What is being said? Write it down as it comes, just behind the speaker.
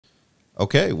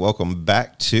Okay, welcome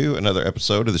back to another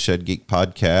episode of the Shed Geek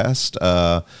Podcast.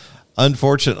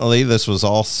 Unfortunately, this was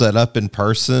all set up in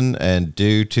person, and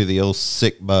due to the old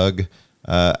sick bug,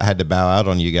 I had to bow out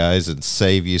on you guys and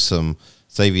save you some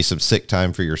sick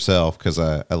time for yourself because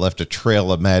I left a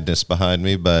trail of madness behind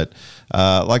me. But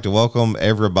I'd like to welcome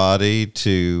everybody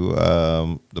to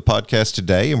the podcast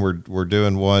today, and we're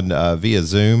doing one via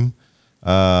Zoom.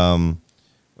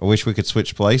 I wish we could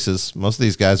switch places. Most of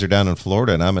these guys are down in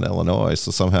Florida, and I'm in Illinois, so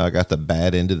somehow I got the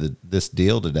bad end of this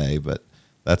deal today, but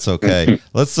that's okay.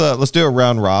 Let's do a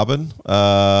round robin.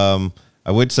 I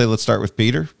would say let's start with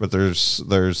Peter, but there's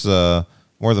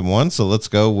more than one, so let's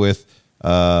go with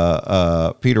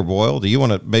Peter Boyle. Do you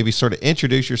want to maybe sort of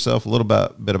introduce yourself a little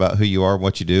bit about who you are and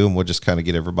what you do, and we'll just kind of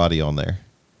get everybody on there?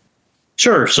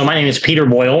 Sure. So my name is Peter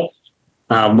Boyle.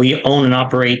 We own and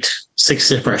operate 6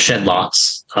 different shed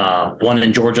lots, one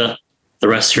in Georgia, the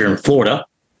rest here in Florida.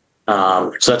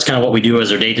 So that's kind of what we do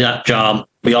as our day job.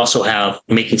 We also have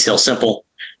Making Sales Simple,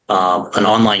 an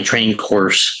online training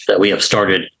course that we have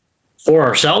started for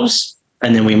ourselves,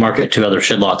 and then we market to other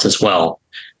shed lots as well.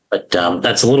 But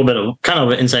that's a little bit of kind of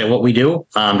an insight of what we do.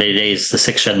 Day to day is the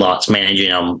 6 shed lots,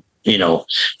 managing them,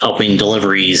 helping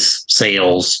deliveries,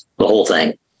 sales, the whole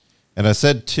thing. And I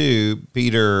said, too,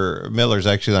 Peter Miller's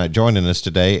actually not joining us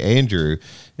today. Andrew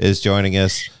is joining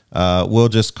us. We'll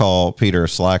just call Peter a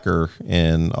slacker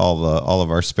in all of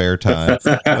our spare time.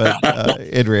 But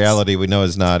in reality, we know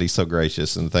he's not. He's so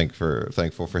gracious, and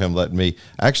thankful for him letting me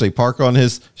actually park on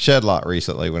his shed lot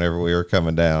recently whenever we were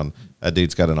coming down. That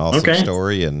dude's got an awesome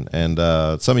story, and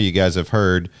some of you guys have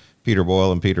heard Peter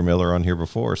Boyle and Peter Miller on here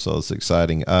before, so it's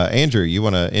exciting. Andrew, you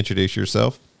want to introduce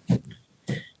yourself?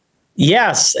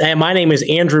 Yes, and my name is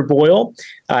Andrew Boyle.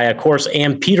 I, of course,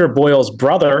 am Peter Boyle's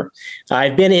brother.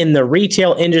 I've been in the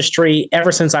retail industry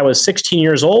ever since I was 16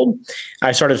 years old.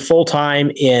 I started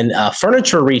full-time in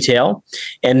furniture retail,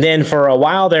 and then for a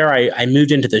while there, I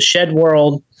moved into the shed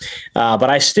world, but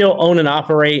I still own and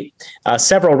operate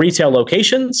several retail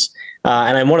locations,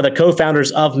 and I'm one of the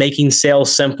co-founders of Making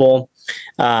Sales Simple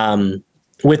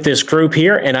with this group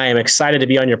here, and I am excited to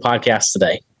be on your podcast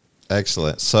today.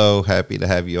 Excellent. So happy to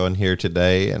have you on here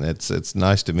today, and it's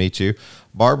nice to meet you.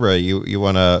 Barbara, you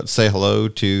want to say hello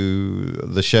to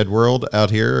the shed world out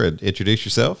here and introduce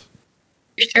yourself?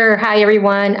 Sure. Hi,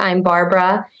 everyone. I'm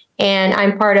Barbara, and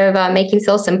I'm part of Making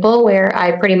Sales Simple, where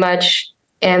I pretty much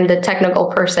am the technical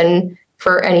person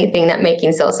for anything that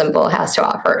Making Sales Simple has to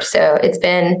offer. So it's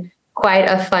been quite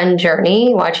a fun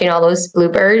journey watching all those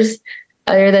bloopers.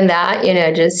 Other than that,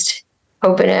 just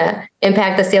hoping to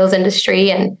impact the sales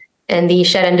industry and the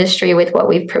shed industry with what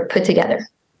we've put together.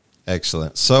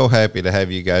 Excellent. So happy to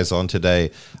have you guys on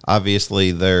today.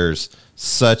 Obviously, there's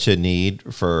such a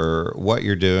need for what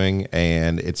you're doing,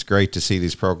 and it's great to see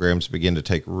these programs begin to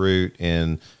take root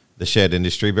in the shed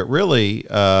industry. But really,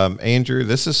 Andrew,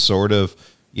 this is sort of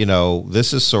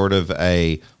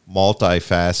a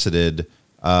multifaceted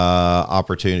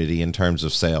opportunity in terms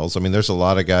of sales. I mean, there's a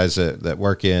lot of guys that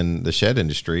work in the shed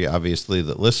industry, obviously,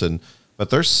 that listen, but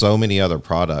there's so many other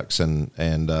products, and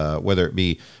whether it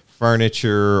be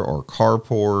furniture or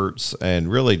carports,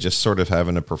 and really just sort of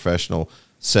having a professional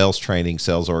sales training,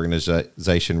 sales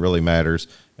organization really matters.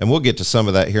 And we'll get to some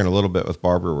of that here in a little bit with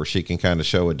Barbara, where she can kind of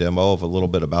show a demo of a little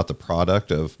bit about the product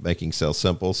of Making Sales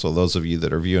Simple. So those of you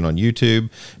that are viewing on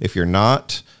YouTube, if you're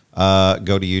not,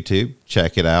 go to YouTube,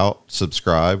 check it out,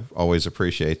 subscribe. Always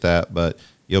appreciate that. But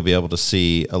you'll be able to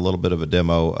see a little bit of a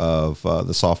demo of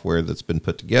the software that's been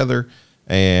put together.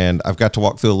 And I've got to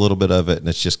walk through a little bit of it, and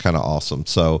it's just kind of awesome.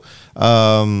 So,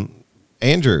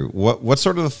 Andrew, what's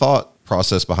sort of the thought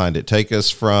process behind it? Take us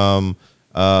from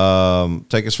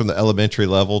the elementary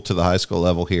level to the high school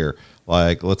level here.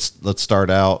 Like, let's start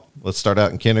out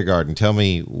in kindergarten. Tell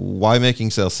me, why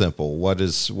Making Sales Simple? What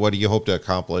do you hope to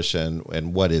accomplish,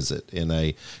 and what is it in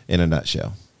a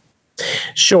nutshell?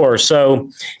 Sure.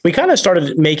 So we kind of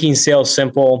started Making Sales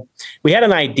Simple. We had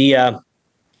an idea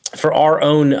for our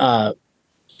own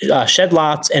shed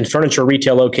lots and furniture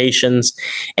retail locations,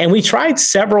 and we tried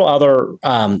several other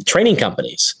training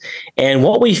companies. And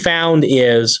what we found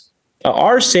is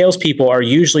our salespeople are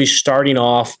usually starting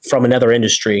off from another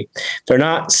industry. They're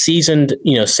not seasoned,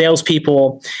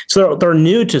 salespeople. So they're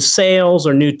new to sales,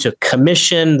 they're new to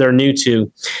commission, they're new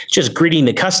to just greeting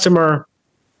the customer.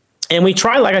 And we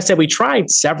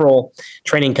tried several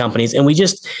training companies, and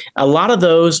a lot of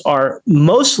those are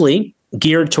mostly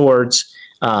geared towards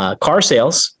car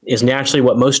sales, is naturally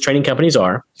what most training companies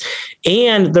are.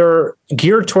 And they're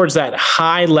geared towards that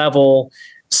high level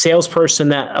salesperson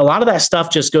that a lot of that stuff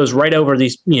just goes right over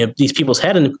these people's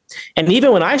head. And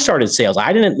even when I started sales,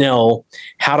 I didn't know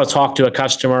how to talk to a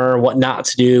customer, what not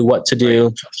to do, what to do.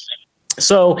 Right.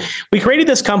 So we created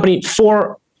this company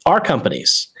for our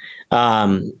companies.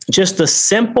 Just the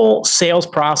simple sales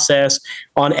process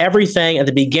on everything at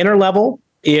the beginner level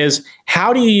is,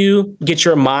 how do you get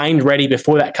your mind ready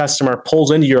before that customer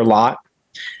pulls into your lot,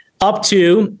 up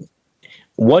to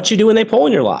what you do when they pull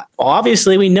in your lot.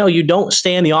 Obviously, we know you don't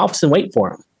stay in the office and wait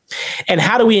for them. And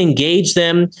how do we engage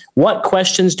them? What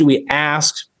questions do we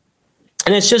ask?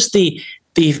 And it's just the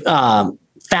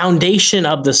foundation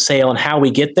of the sale and how we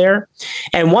get there.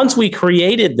 And once we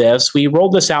created this, we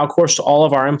rolled this out, of course, to all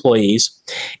of our employees.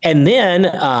 And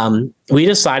then we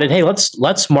decided, hey,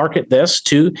 let's market this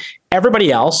to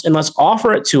everybody else, and let's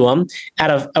offer it to them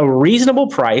at a reasonable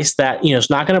price that is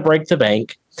not going to break the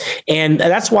bank. And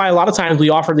that's why a lot of times we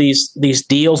offer these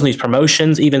deals and these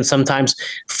promotions, even sometimes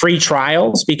free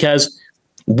trials, because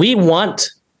we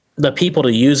want the people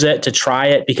to use it, to try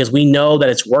it, because we know that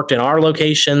it's worked in our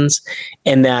locations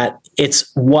and that it's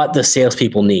what the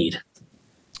salespeople need.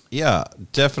 Yeah,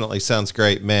 definitely sounds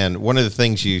great, man. One of the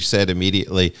things you said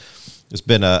immediately has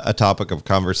been a topic of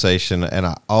conversation, and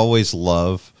I always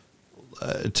love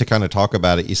to kind of talk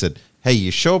about it. You said, hey, you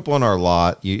show up on our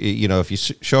lot, you know, if you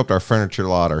show up to our furniture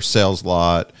lot, our sales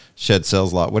lot, shed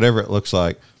sales lot, whatever it looks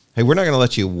like, hey, we're not going to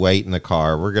let you wait in the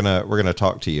car. We're going to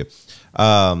talk to you.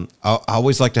 I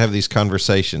always like to have these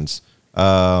conversations.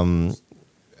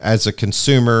 As a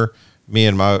consumer, me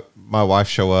and my wife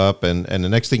show up, and the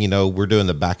next thing you know, we're doing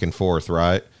the back and forth,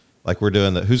 right? Like we're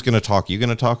doing the, who's going to talk? You going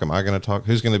to talk? Am I going to talk?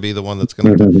 Who's going to be the one that's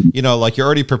going to, like you're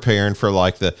already preparing for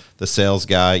like the sales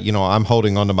guy. I'm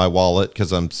holding onto my wallet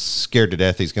because I'm scared to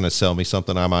death he's going to sell me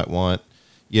something I might want,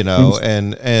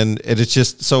 and it's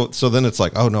just, so then it's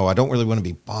like, oh no, I don't really want to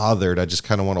be bothered. I just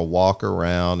kind of want to walk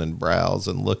around and browse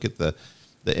and look at the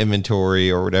inventory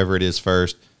or whatever it is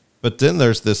first. But then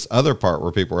there's this other part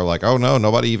where people are like, oh no,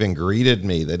 nobody even greeted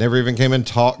me. They never even came and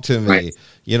talked to me. Right.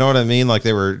 You know what I mean? Like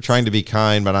they were trying to be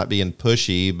kind by not being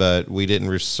pushy, but we didn't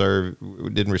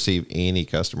receive any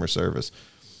customer service.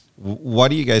 Why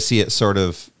do you guys see it sort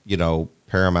of,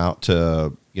 paramount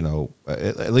to,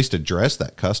 at least address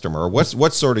that customer? Or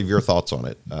what's sort of your thoughts on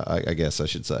it? I guess I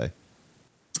should say.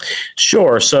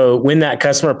 Sure. So when that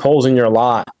customer pulls in your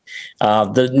lot,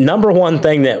 the number one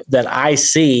thing that I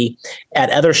see at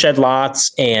other shed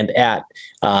lots and at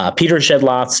Peter's shed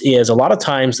lots is a lot of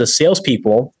times the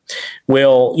salespeople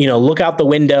will, look out the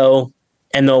window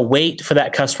and they'll wait for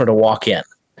that customer to walk in,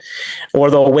 or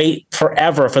they'll wait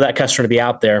forever for that customer to be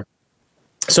out there.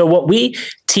 So what we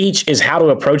teach is how to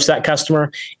approach that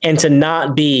customer and to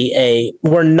not be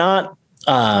we're not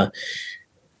trying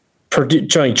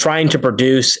to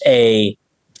produce a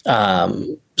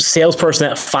salesperson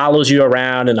that follows you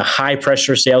around and a high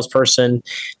pressure salesperson.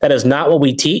 That is not what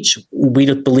we teach.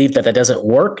 We believe that doesn't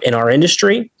work in our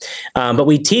industry. But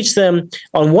we teach them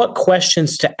on what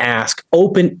questions to ask,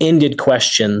 open-ended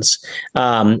questions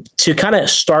to kind of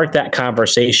start that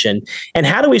conversation. And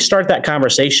how do we start that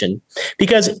conversation?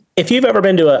 Because if you've ever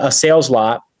been to a sales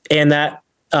lot and that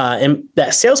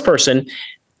salesperson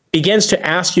begins to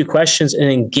ask you questions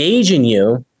and engage in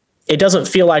you, it doesn't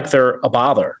feel like they're a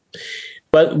bother.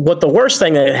 But what the worst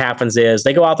thing that happens is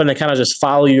they go out there and they kind of just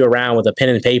follow you around with a pen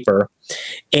and paper,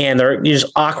 and they're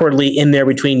just awkwardly in there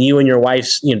between you and your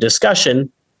wife's discussion,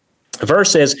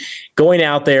 versus going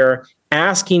out there,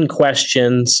 asking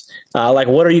questions like,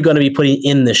 what are you going to be putting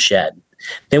in the shed?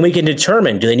 Then we can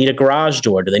determine, do they need a garage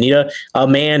door? Do they need a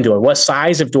man door? What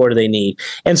size of door do they need?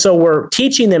 And so we're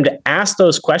teaching them to ask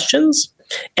those questions.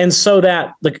 And so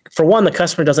that, for one, the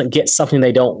customer doesn't get something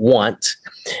they don't want,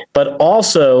 but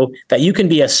also that you can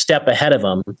be a step ahead of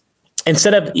them.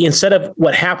 Instead of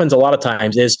what happens a lot of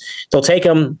times is they'll take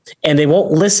them and they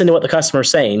won't listen to what the customer's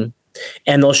saying,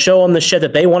 and they'll show them the shed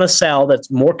that they want to sell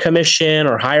that's more commission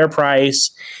or higher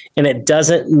price, and it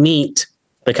doesn't meet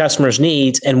the customer's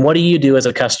needs. And what do you do as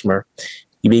a customer?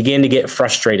 You begin to get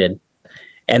frustrated,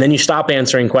 and then you stop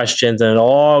answering questions, and it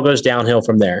all goes downhill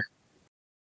from there.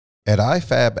 At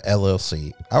iFab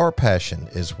LLC, our passion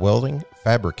is welding,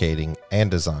 fabricating, and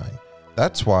design.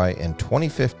 That's why in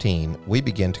 2015, we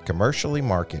began to commercially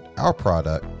market our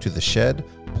product to the shed,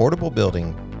 portable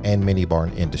building, and mini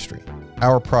barn industry.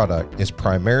 Our product is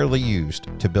primarily used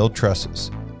to build trusses.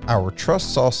 Our truss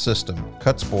saw system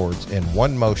cuts boards in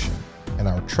one motion, and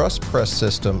our truss press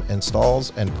system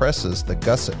installs and presses the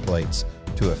gusset plates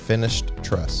to a finished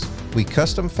truss. We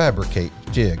custom fabricate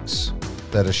jigs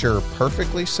that assure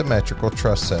perfectly symmetrical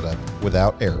truss setup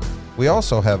without error. We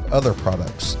also have other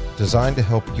products designed to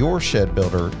help your shed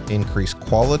builder increase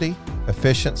quality,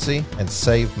 efficiency, and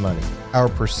save money. Our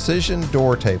precision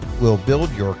door table will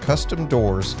build your custom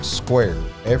doors square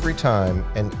every time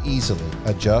and easily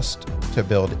adjust to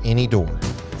build any door.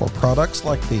 For products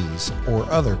like these or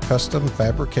other custom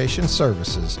fabrication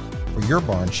services for your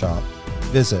barn shop,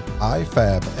 visit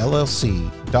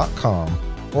ifabllc.com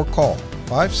or call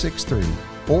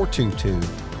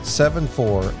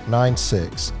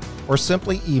 563-422-7496 or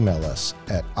simply email us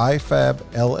at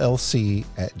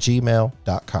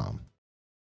ifabllc@gmail.com.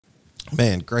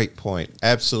 Man, great point.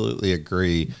 Absolutely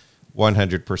agree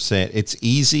 100%. It's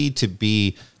easy to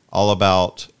be all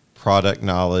about product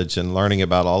knowledge and learning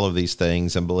about all of these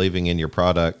things and believing in your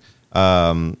product.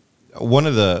 One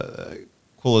of the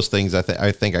coolest things I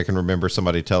think I can remember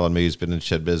somebody telling me who's been in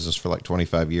shed business for like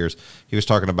 25 years. He was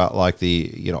talking about like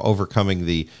overcoming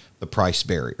the price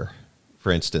barrier,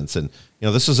 for instance. And,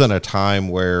 this was in a time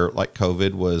where like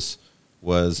COVID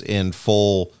was in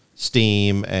full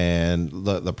steam and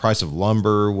the price of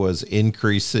lumber was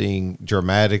increasing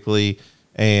dramatically.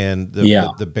 And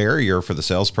the barrier for the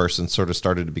salesperson sort of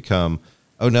started to become,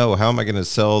 oh no, how am I going to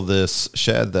sell this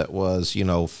shed that was,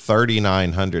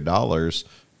 $3,900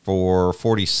 for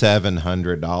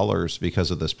 $4,700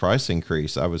 because of this price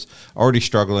increase? I was already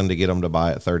struggling to get them to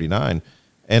buy at $39,000.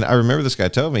 And I remember this guy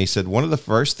told me, he said, one of the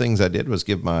first things I did was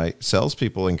give my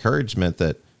salespeople encouragement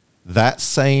that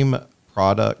same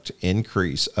product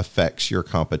increase affects your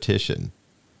competition.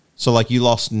 So like you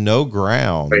lost no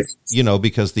ground,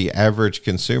 because the average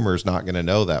consumer is not going to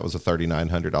know that was a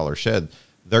 $3,900 shed.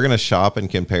 They're going to shop and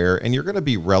compare, and you're going to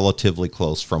be relatively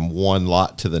close from one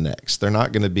lot to the next. They're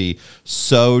not going to be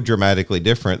so dramatically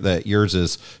different that yours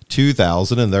is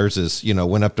 $2,000 and theirs is,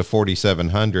 went up to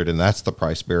 $4,700, and that's the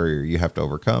price barrier you have to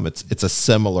overcome. It's a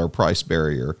similar price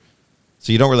barrier.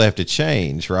 So you don't really have to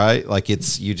change, right? Like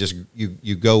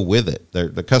you go with it.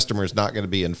 The customer is not going to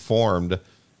be informed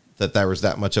that there was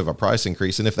that much of a price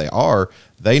increase. And if they are,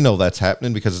 they know that's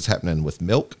happening because it's happening with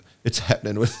milk. It's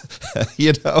happening with,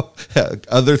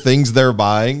 other things they're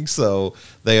buying. So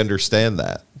they understand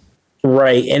that.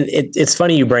 Right. And it's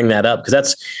funny you bring that up because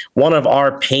that's one of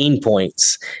our pain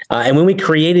points. And when we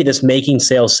created this Making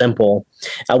Sales Simple,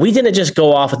 we didn't just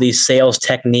go off of these sales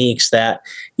techniques that,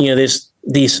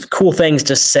 these cool things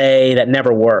to say that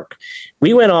never work.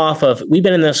 We went off of,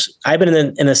 I've been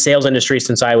in the sales industry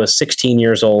since I was 16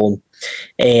 years old.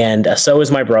 And so is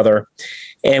my brother.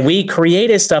 And we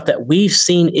created stuff that we've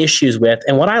seen issues with.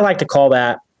 And what I like to call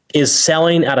that is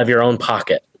selling out of your own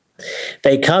pocket.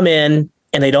 They come in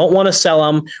and they don't want to sell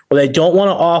them, or they don't want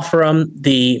to offer them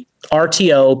the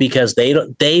RTO because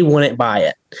they wouldn't buy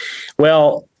it.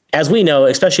 Well, as we know,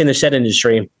 especially in the shed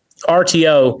industry,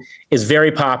 RTO is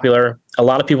very popular. A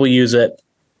lot of people use it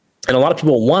and a lot of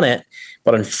people want it,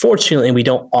 but unfortunately we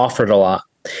don't offer it a lot.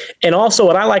 And also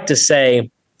what I like to say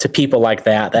to people like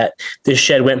that this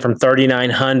shed went from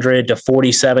 $3,900 to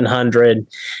 $4,700.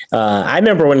 I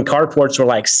remember when carports were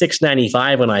like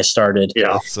 $695 when I started.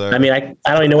 Yeah. I mean, I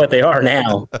don't even know what they are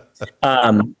now.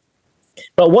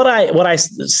 But what I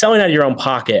selling out of your own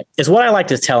pocket is what I like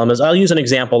to tell them is I'll use an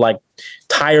example like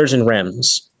tires and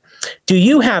rims. Do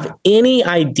you have any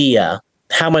idea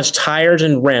how much tires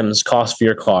and rims cost for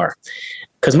your car?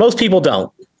 Because most people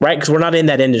don't, right? Because we're not in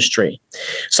that industry.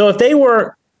 So if they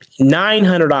were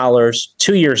 $900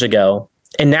 2 years ago,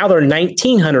 and now they're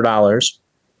 $1,900.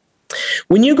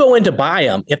 When you go in to buy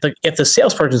them, if the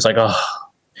salesperson's like, oh,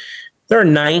 they're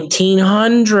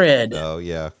 $1,900. Oh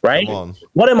yeah, right.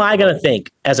 What am I going to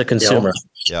think as a consumer?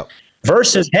 Yep.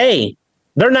 Versus, hey,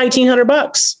 they're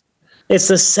 $1,900. It's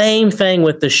the same thing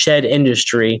with the shed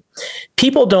industry.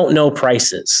 People don't know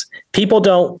prices. People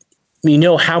don't,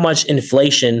 how much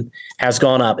inflation has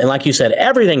gone up, and like you said,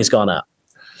 everything's gone up.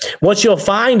 What you'll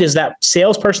find is that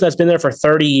salesperson that's been there for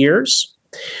 30 years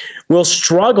will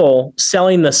struggle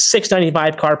selling the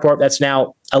 $695 carport that's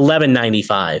now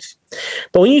 $1,195.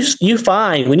 But when you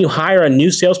hire a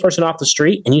new salesperson off the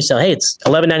street and you say, hey, it's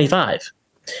 $1,195,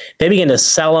 they begin to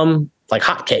sell them like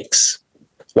hotcakes.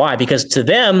 Why? Because to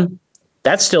them,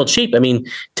 that's still cheap. I mean,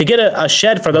 to get a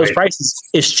shed for those prices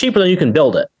is cheaper than you can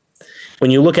build it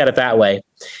when you look at it that way.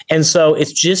 And so it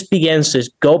just begins to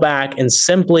go back and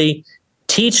simply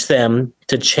teach them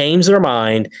to change their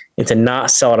mind and to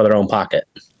not sell out of their own pocket.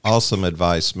 Awesome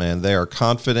advice, man. They are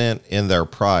confident in their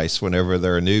price whenever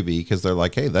they're a newbie because they're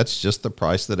like, hey, that's just the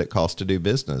price that it costs to do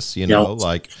business,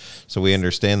 so we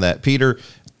understand that. Peter,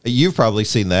 You've probably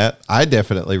seen that. I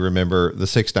definitely remember the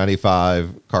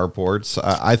 $6.95 carports.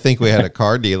 I think we had a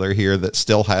car dealer here that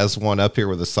still has one up here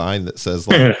with a sign that says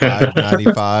like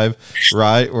 $5.95,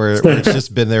 right? Where it's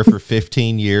just been there for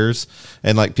 15 years,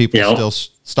 and like people still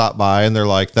stop by and they're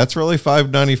like, "That's really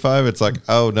 $5.95." It's like,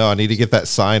 oh no, I need to get that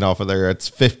sign off of there. It's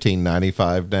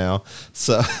 $15.95 now.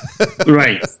 So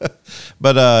right.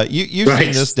 But you've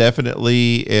seen this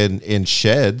definitely in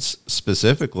sheds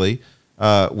specifically.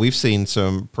 We've seen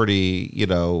some pretty,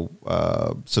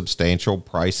 substantial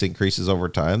price increases over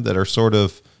time that are sort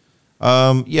of,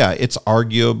 it's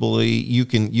arguably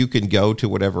you can go to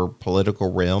whatever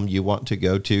political realm you want to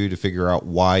go to figure out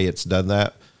why it's done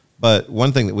that. But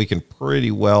one thing that we can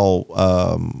pretty well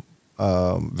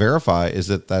verify is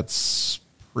that that's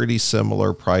pretty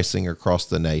similar pricing across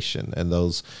the nation, and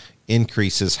those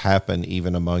increases happen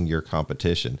even among your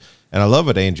competition. And I love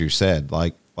what Andrew said,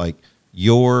 like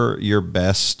you're your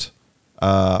best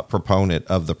proponent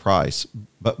of the price,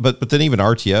 but then even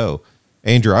RTO,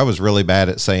 Andrew, I was really bad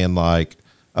at saying like,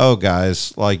 oh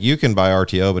guys, like you can buy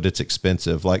RTO, but it's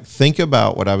expensive. Like think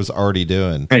about what I was already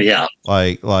doing. Yeah.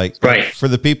 Like right. For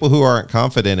the people who aren't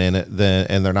confident in it, then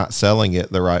and they're not selling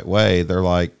it the right way, they're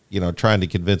like, trying to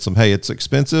convince them, hey, it's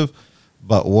expensive,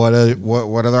 but what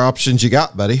other options you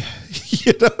got, buddy?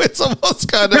 It's almost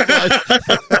kind of like,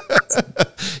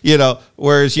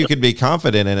 whereas you could be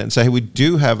confident in it and say, hey, we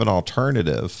do have an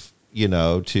alternative,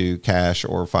 to cash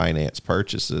or finance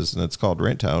purchases, and it's called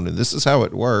rent-to-own, and this is how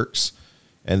it works,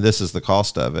 and this is the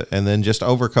cost of it. And then just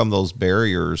overcome those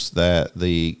barriers that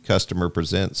the customer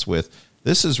presents with,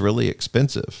 this is really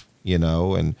expensive,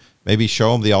 and maybe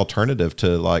show them the alternative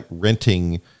to like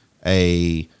renting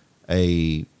a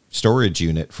storage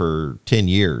unit for 10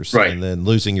 years, right, and then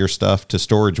losing your stuff to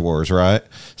storage wars, right?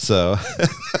 So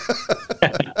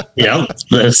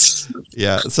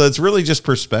so it's really just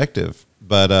perspective.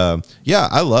 But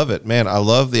I love it, man. I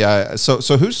love the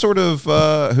so who's sort of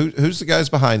who's the guys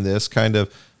behind this? Kind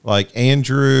of like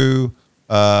Andrew,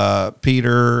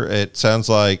 Peter. It sounds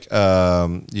like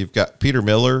you've got Peter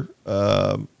Miller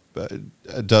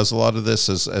does a lot of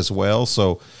this as well.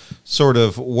 So sort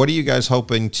of what are you guys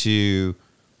hoping to,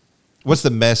 what's the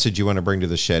message you want to bring to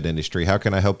the shed industry? How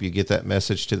can I help you get that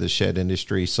message to the shed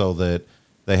industry so that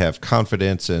they have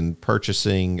confidence in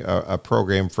purchasing a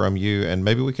program from you? And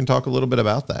maybe we can talk a little bit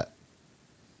about that.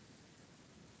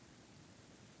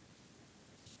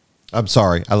 I'm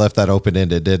sorry, I left that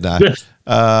open-ended, didn't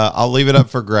I? I'll leave it up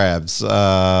for grabs.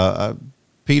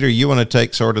 Peter, you want to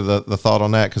take sort of the thought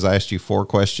on that? Because I asked you 4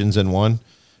 questions in one,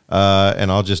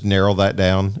 and I'll just narrow that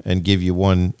down and give you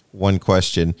one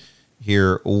question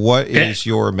here. What is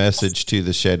your message to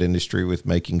the shed industry with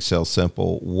making sales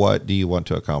simple? What do you want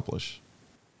to accomplish?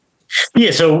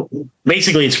 Yeah, so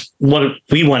basically it's what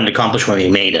we wanted to accomplish when we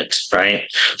made it, right?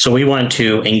 So we wanted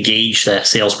to engage that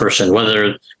salesperson,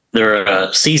 whether they're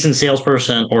a seasoned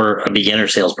salesperson or a beginner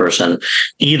salesperson.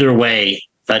 Either way,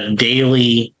 a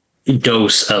daily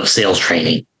dose of sales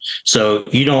training. So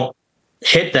you don't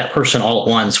hit that person all at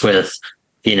once with,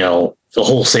 the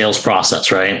whole sales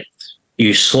process, right?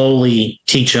 You slowly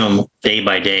teach them day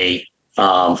by day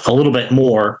a little bit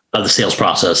more of the sales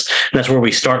process. And that's where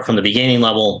we start from the beginning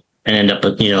level and end up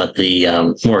at, at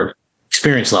the more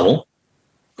experienced level.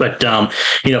 But,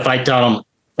 if I taught them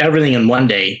everything in one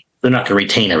day, they're not going to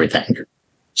retain everything.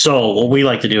 So what we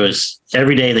like to do is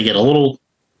every day they get a little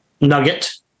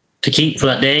nugget to keep for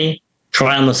that day,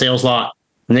 try on the sales lot.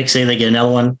 The next day they get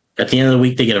another one. At the end of the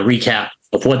week, they get a recap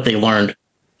of what they learned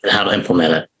and how to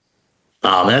implement it.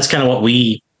 And that's kind of what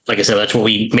we, like I said, that's what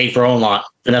we made for our own lot.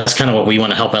 And that's kind of what we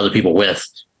want to help other people with.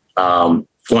 Going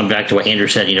back to what Andrew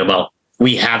said, about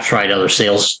we have tried other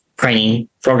sales training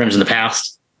programs in the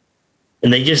past,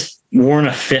 and they just weren't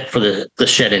a fit for the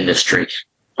shed industry.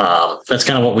 That's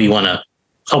kind of what we want to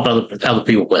help other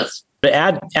people with. To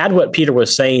add what Peter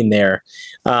was saying there,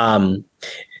 the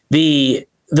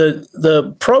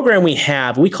program we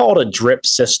have, we call it a drip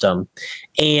system,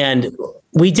 and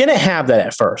we didn't have that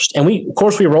at first. And of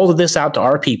course, we rolled this out to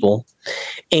our people,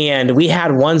 and we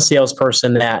had one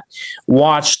salesperson that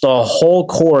watched the whole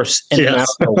course in about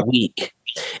a week.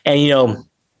 And,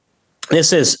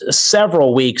 this is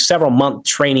several month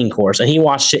training course. And he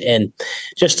watched it in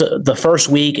just the first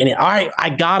week. And all right, I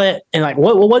got it. And like,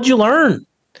 what'd you learn?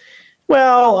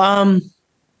 Well,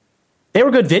 they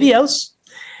were good videos.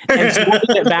 And so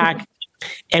we went back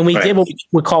and we did what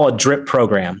we call a drip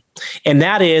program. And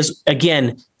that is,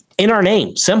 again, in our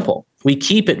name, simple. We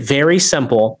keep it very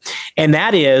simple. And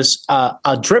that is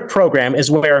a drip program is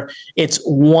where it's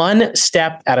one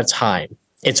step at a time.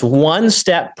 It's one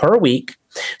step per week.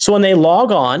 So when they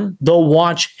log on, they'll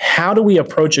watch how do we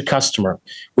approach a customer,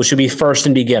 which should be first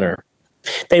and beginner.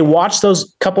 They watch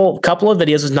those couple of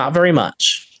videos, is not very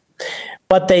much,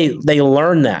 but they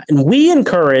learn that. And we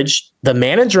encourage the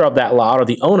manager of that lot or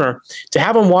the owner to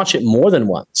have them watch it more than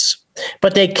once,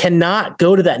 but they cannot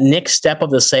go to that next step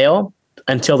of the sale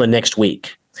until the next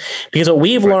week. Because what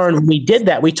we've learned when we did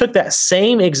that, we took that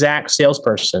same exact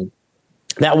salesperson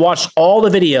that watched all the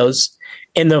videos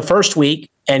in the first week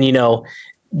and,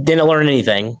 didn't learn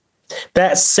anything.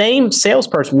 That same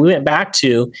salesperson we went back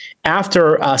to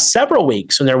after several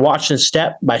weeks when they're watching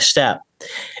step by step.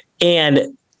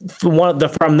 And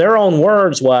from their own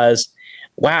words was,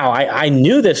 wow, I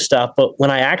knew this stuff, but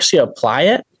when I actually apply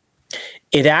it,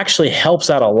 it actually helps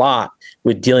out a lot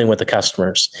with dealing with the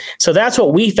customers. So that's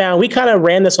what we found. We kind of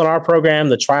ran this on our program,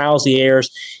 the trials, the errors,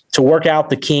 to work out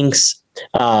the kinks.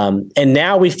 And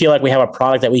now we feel like we have a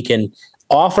product that we can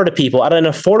offer to people at an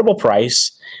affordable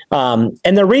price.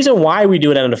 And the reason why we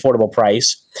do it at an affordable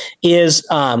price is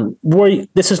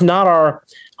this is not our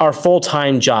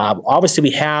full-time job. Obviously, we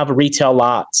have retail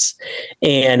lots,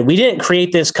 and we didn't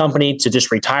create this company to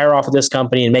just retire off of this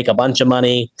company and make a bunch of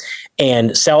money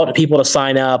and sell it to people to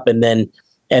sign up, and then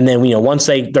once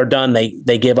they're done,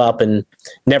 they give up and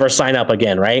never sign up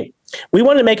again, right? We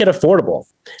wanted to make it affordable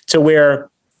to where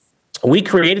we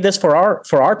created this for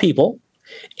our people,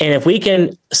 and if we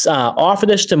can offer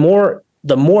this to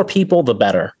the more people, the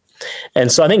better.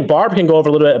 And so I think Barb can go over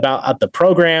a little bit about the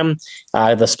program,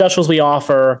 the specials we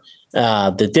offer,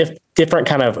 the different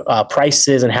kind of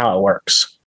prices and how it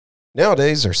works.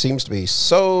 Nowadays, there seems to be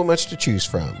so much to choose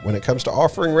from when it comes to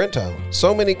offering rent-to-own.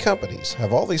 So many companies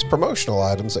have all these promotional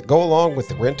items that go along with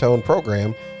the rent-to-own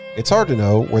program. It's hard to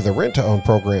know where the rent-to-own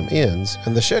program ends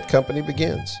and the shed company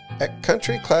begins. At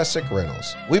Country Classic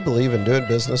Rentals, we believe in doing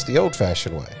business the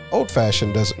old-fashioned way.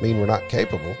 Old-fashioned doesn't mean we're not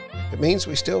capable. It means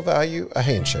we still value a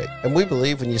handshake. And we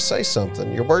believe when you say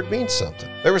something, your word means something.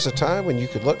 There was a time when you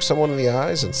could look someone in the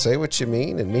eyes and say what you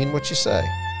mean and mean what you say.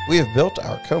 We have built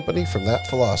our company from that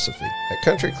philosophy. At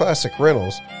Country Classic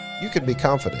Rentals, you can be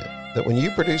confident that when you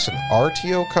produce an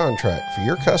RTO contract for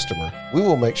your customer, we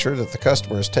will make sure that the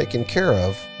customer is taken care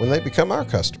of when they become our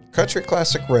customer. Country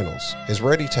Classic Rentals is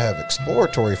ready to have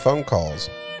exploratory phone calls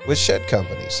with shed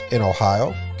companies in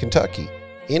Ohio, Kentucky,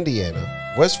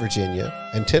 Indiana, West Virginia,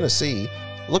 and Tennessee,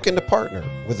 looking to partner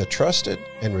with a trusted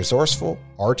and resourceful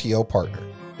RTO partner.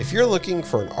 If you're looking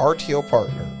for an RTO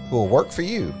partner who will work for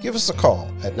you, give us a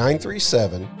call at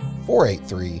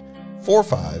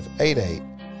 937-483-4588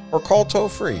 or call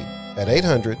toll-free at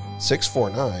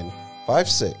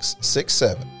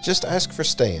 800-649-5667. Just ask for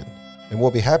Stan, and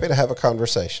we'll be happy to have a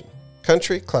conversation.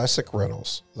 Country Classic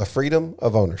Rentals, the freedom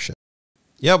of ownership.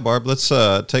 Yeah, Barb, let's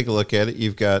take a look at it.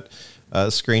 You've got a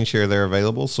screen share there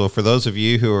available. So for those of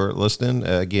you who are listening,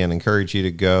 again, encourage you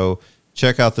to go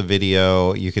check out the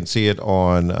video. You can see it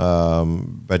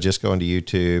on by just going to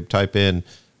YouTube, type in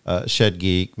Shed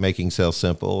Geek, Making Sales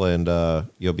Simple, and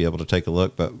you'll be able to take a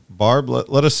look. But Barb,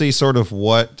 let us see sort of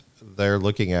what they're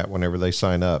looking at whenever they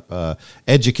sign up.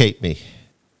 Educate me.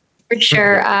 For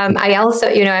sure. I also,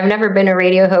 I've never been a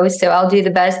radio host, so I'll do the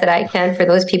best that I can for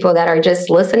those people that are just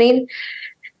listening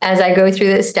as I go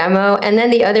through this demo. And then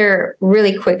the other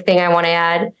really quick thing I want to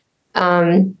add,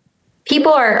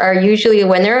 people are usually,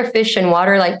 when they're a fish in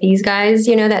water like these guys,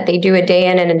 that they do a day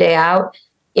in and a day out,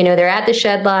 they're at the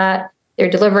shed lot, they're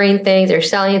delivering things, they're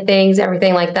selling things,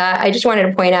 everything like that. I just wanted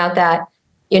to point out that,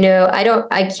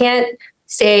 I can't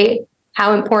say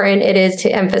how important it is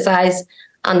to emphasize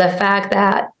on the fact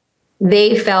that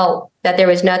they felt that there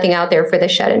was nothing out there for the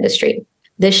shed industry.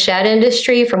 The shed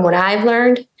industry, from what I've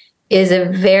learned, is a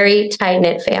very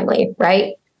tight-knit family,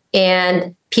 right?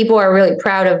 And people are really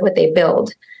proud of what they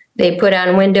build. They put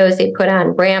on windows, they put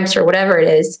on ramps or whatever it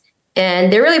is.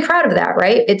 And they're really proud of that,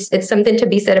 right? It's something to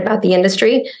be said about the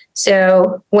industry.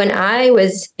 So when I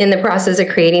was in the process of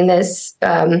creating this,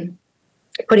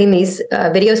 putting these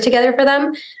videos together for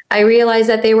them, I realized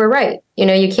that they were right.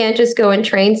 You can't just go and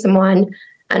train someone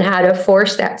on how to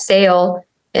force that sale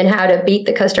and how to beat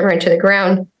the customer into the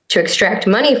ground to extract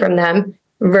money from them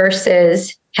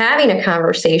versus having a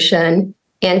conversation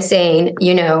and saying,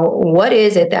 what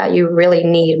is it that you really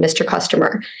need, Mr.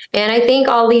 Customer? And I think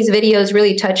all these videos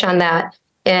really touch on that.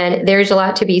 And there's a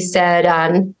lot to be said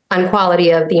on quality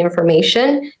of the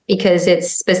information because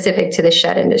it's specific to the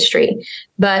shed industry.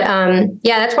 But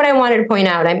that's what I wanted to point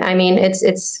out. I mean,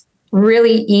 it's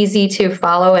really easy to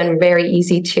follow and very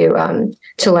easy to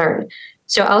learn.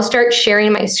 So I'll start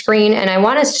sharing my screen, and I'm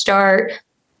going to start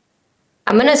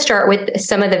with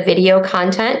some of the video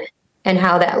content and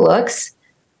how that looks.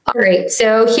 All right,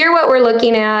 so here what we're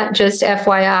looking at, just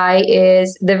FYI,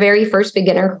 is the very first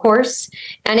beginner course.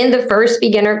 And in the first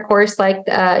beginner course, like,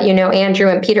 Andrew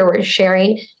and Peter were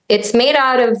sharing, it's made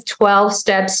out of 12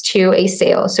 steps to a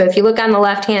sale. So if you look on the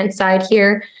left-hand side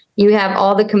here, you have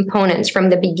all the components from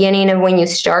the beginning of when you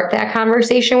start that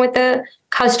conversation with the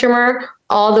customer,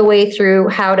 all the way through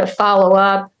how to follow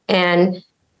up and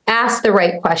ask the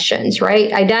right questions,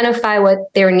 right? Identify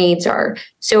what their needs are.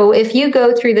 So if you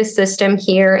go through the system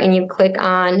here and you click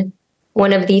on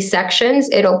one of these sections,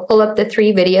 it'll pull up the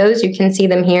 3 videos. You can see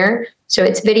them here. So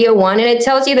it's video 1, and it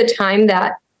tells you the time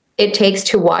that it takes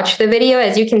to watch the video.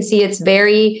 As you can see, it's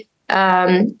very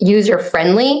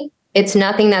user-friendly. It's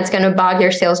nothing that's going to bog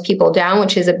your salespeople down,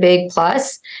 which is a big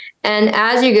plus. And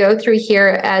as you go through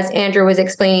here, as Andrew was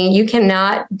explaining, you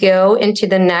cannot go into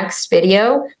the next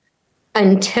video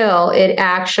until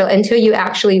you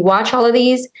actually watch all of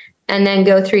these and then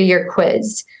go through your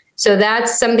quiz. So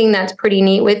that's something that's pretty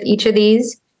neat with each of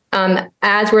these.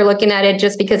 As we're looking at it,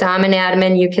 just because I'm an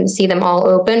admin, you can see them all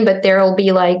open, but there will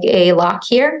be like a lock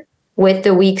here with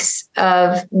the weeks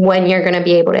of when you're going to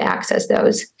be able to access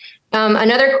those.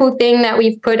 Another cool thing that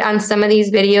we've put on some of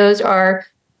these videos are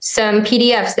some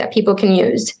PDFs that people can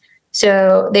use.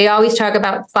 So they always talk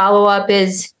about follow-up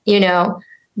is,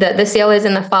 the sale is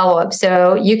in the follow-up.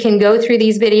 So you can go through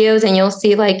these videos and you'll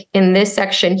see, like in this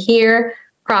section here,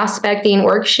 prospecting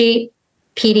worksheet,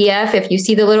 PDF. If you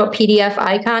see the little PDF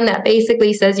icon, that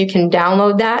basically says you can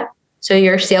download that. So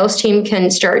your sales team can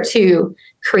start to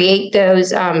create those,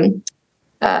 start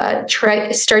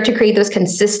to create those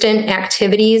consistent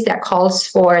activities that calls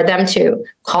for them to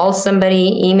call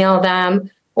somebody, email them,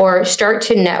 or start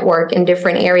to network in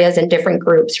different areas and different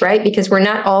groups, right? Because we're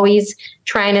not always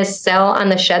trying to sell on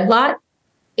the shed lot.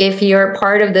 If you're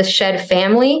part of the shed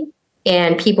family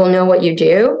and people know what you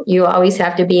do, you always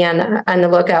have to be on the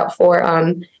lookout for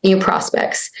new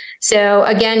prospects. So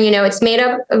again, it's made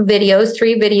up of videos,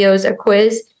 3 videos, a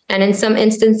quiz, and in some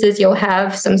instances, you'll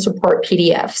have some support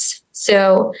PDFs.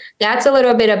 So that's a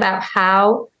little bit about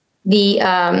how the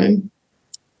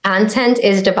content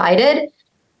is divided.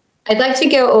 I'd like to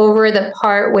go over the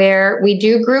part where we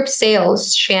do group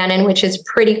sales, Shannon, which is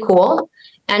pretty cool.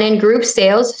 And in group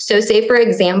sales, so say, for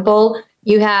example,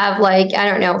 you have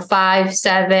 5,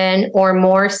 7 or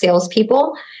more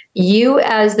salespeople. You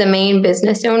as the main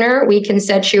business owner, we can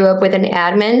set you up with an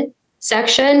admin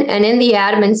section. And in the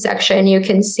admin section, you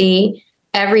can see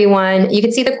everyone, you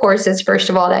can see the courses, first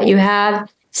of all, that you have.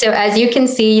 So as you can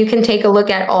see, you can take a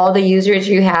look at all the users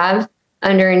you have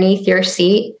underneath your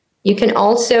seat. You can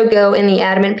also go in the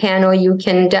admin panel. You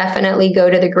can definitely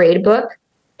go to the grade book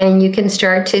and you can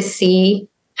start to see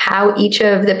how each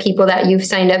of the people that you've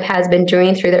signed up has been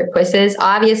doing through their quizzes.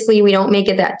 Obviously, we don't make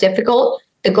it that difficult.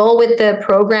 The goal with the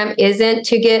program isn't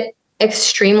to get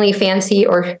extremely fancy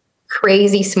or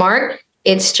crazy smart.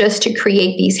 It's just to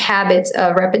create these habits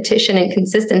of repetition and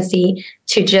consistency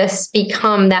to just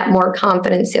become that more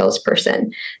confident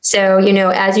salesperson. So,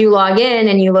 as you log in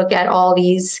and you look at all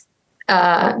these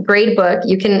grade book,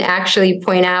 you can actually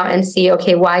point out and see,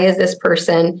 okay, why is this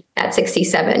person at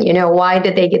 67? Why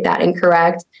did they get that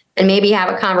incorrect? And maybe have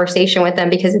a conversation with them,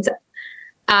 because it's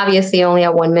obviously only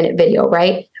a 1-minute video,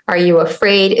 right? Are you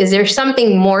afraid? Is there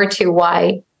something more to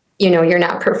why, you're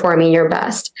not performing your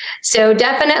best? So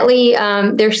definitely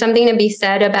there's something to be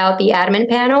said about the admin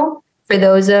panel for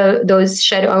those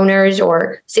shed owners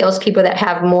or salespeople that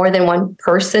have more than one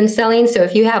person selling. So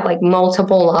if you have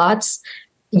multiple lots,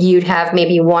 you'd have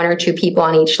maybe 1 or 2 people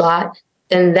on each lot,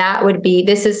 then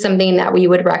this is something that we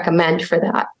would recommend for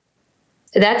that.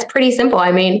 That's pretty simple.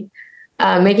 I mean,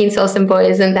 making sales simple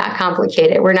isn't that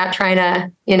complicated. We're not trying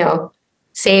to,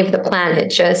 save the planet.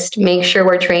 Just make sure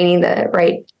we're training the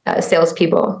right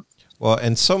salespeople. Well,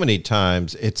 and so many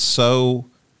times it's so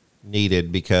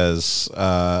needed because,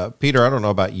 Peter, I don't know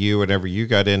about you, whenever you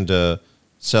got into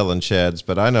selling sheds,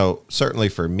 but I know certainly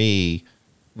for me,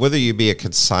 whether you be a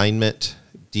consignment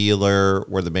dealer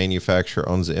where the manufacturer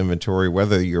owns the inventory,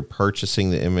 whether you're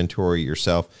purchasing the inventory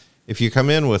yourself, if you come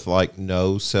in with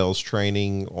no sales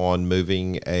training on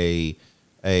moving a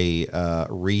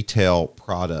retail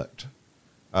product,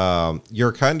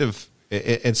 you're kind of,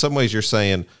 in some ways you're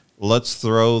saying, let's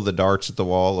throw the darts at the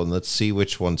wall and let's see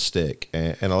which ones stick.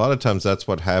 And a lot of times that's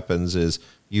what happens is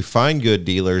you find good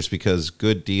dealers because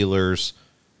good dealers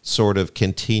sort of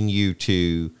continue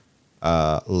to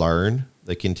learn.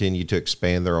 They continue to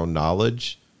expand their own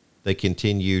knowledge. They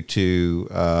continue to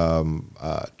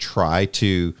try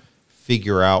to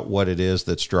figure out what it is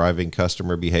that's driving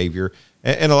customer behavior.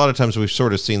 And a lot of times we've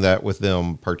sort of seen that with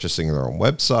them purchasing their own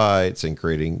websites and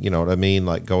creating, you know what I mean?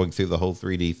 Like going through the whole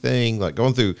 3D thing, like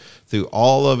going through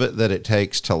all of it that it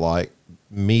takes to like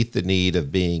meet the need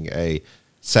of being a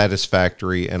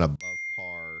satisfactory and above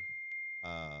par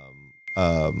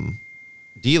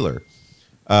dealer.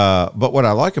 But what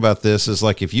I like about this is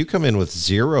like, if you come in with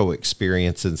zero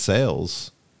experience in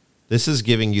sales, this is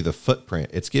giving you the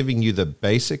footprint. It's giving you the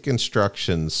basic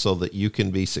instructions so that you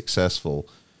can be successful,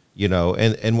 you know,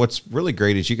 and what's really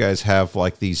great is you guys have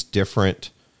like these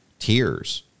different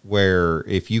tiers where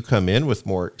if you come in with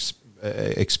more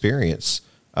experience,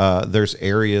 there's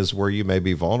areas where you may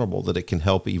be vulnerable that it can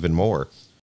help even more.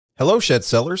 Hello, shed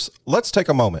sellers. Let's take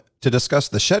a moment to discuss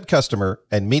the shed customer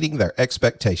and meeting their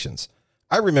expectations.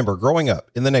 I remember growing up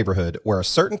in the neighborhood where a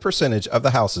certain percentage of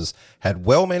the houses had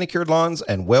well-manicured lawns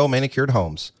and well-manicured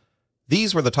homes.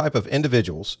 These were the type of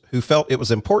individuals who felt it was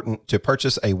important to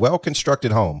purchase a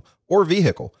well-constructed home or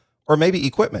vehicle, or maybe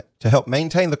equipment to help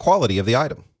maintain the quality of the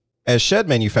item. As shed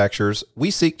manufacturers, we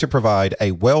seek to provide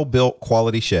a well-built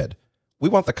quality shed. We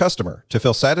want the customer to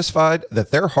feel satisfied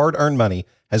that their hard-earned money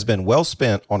has been well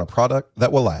spent on a product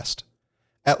that will last.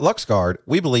 At LuxGuard,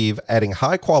 we believe adding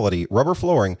high-quality rubber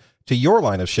flooring to your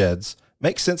line of sheds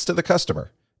makes sense to the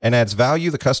customer and adds value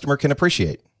the customer can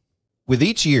appreciate. With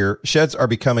each year, sheds are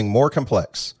becoming more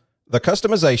complex. The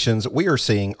customizations we are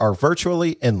seeing are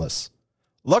virtually endless.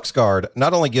 LuxGuard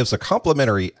not only gives a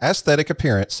complimentary aesthetic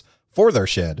appearance for their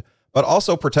shed, but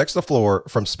also protects the floor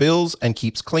from spills and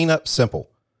keeps cleanup simple.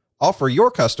 Offer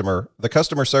your customer the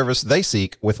customer service they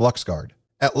seek with LuxGuard.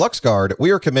 At LuxGuard, we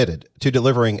are committed to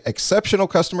delivering exceptional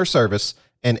customer service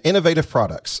and innovative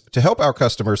products to help our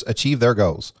customers achieve their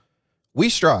goals. We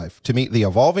strive to meet the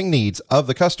evolving needs of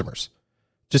the customers.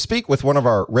 To speak with one of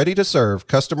our ready-to-serve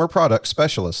customer product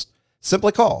specialists,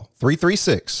 simply call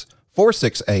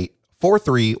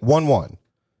 336-468-4311.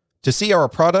 To see our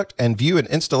product and view an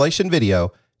installation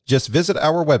video, just visit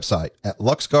our website at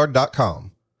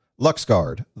luxguard.com.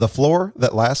 LuxGuard, the floor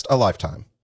that lasts a lifetime.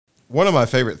 One of my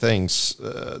favorite things,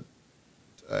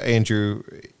 Andrew,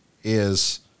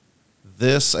 is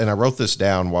this, and I wrote this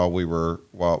down while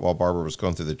Barbara was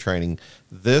going through the training.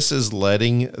 This is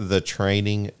letting the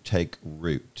training take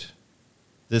root.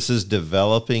 This is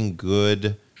developing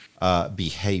good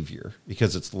behavior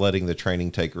because it's letting the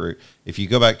training take root. If you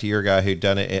go back to your guy who'd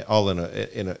done it all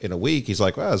in a week, he's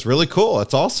like, wow, it's really cool.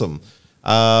 It's awesome.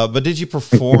 But did you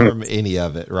perform any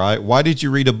of it, right? Why did you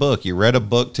read a book? You read a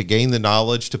book to gain the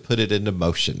knowledge to put it into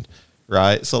motion,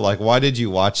 right? So like, why did you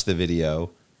watch the video?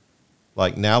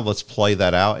 Like, now let's play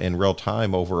that out in real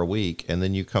time over a week. And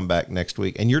then you come back next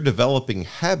week and you're developing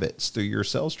habits through your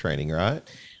sales training, right?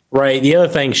 Right. The other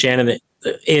thing, Shannon,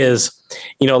 is,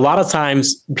 you know, a lot of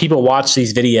times people watch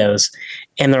these videos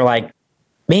and they're like,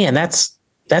 man, that's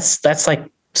like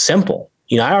simple.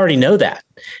 You know, I already know that.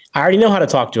 I already know how to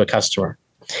talk to a customer.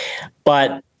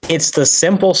 But it's the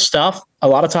simple stuff a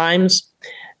lot of times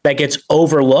that gets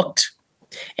overlooked.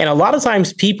 And a lot of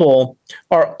times people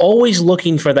are always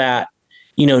looking for that,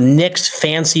 you know, next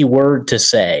fancy word to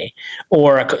say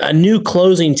or a new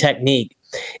closing technique.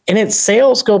 And its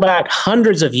sales go back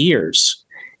hundreds of years.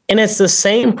 And it's the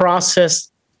same process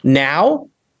now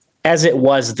as it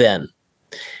was then.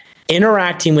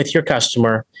 Interacting with your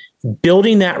customer,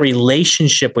 building that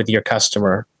relationship with your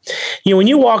customer. You know, when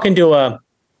you walk into a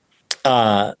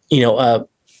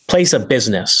place of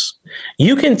business,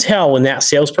 you can tell when that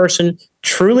salesperson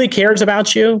truly cares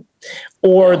about you,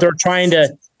 or they're trying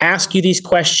to ask you these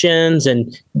questions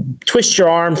and twist your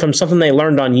arm from something they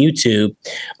learned on YouTube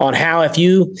on how if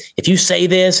you say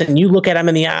this and you look at them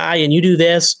in the eye and you do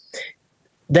this,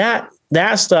 that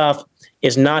stuff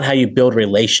is not how you build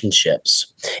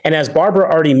relationships. And as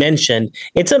Barbara already mentioned,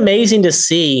 it's amazing to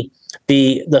see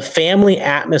the family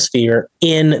atmosphere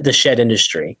in the shed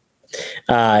industry.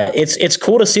 It's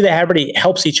cool to see that everybody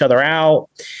helps each other out.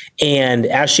 And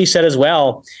as she said as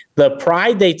well, the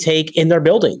pride they take in their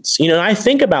buildings. You know, and I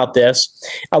think about this,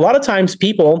 a lot of times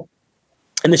people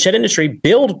in the shed industry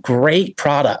build great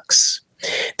products.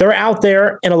 They're out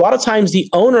there, and a lot of times the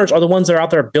owners are the ones that are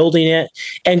out there building it,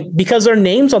 and because their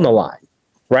name's on the line,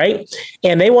 right?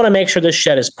 And they want to make sure this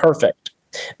shed is perfect.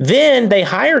 Then they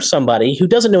hire somebody who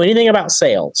doesn't know anything about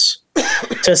sales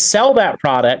to sell that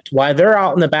product while they're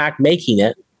out in the back making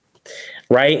it,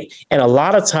 right? And a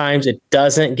lot of times it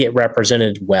doesn't get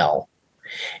represented well.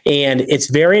 And it's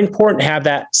very important to have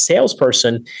that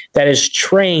salesperson that is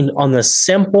trained on the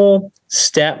simple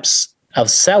steps of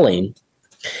selling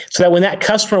so that when that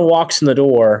customer walks in the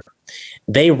door,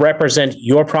 they represent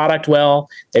your product well,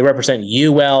 they represent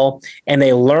you well, and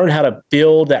they learn how to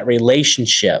build that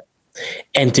relationship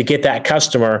and to get that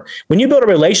customer. When you build a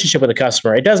relationship with a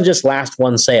customer, it doesn't just last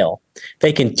one sale.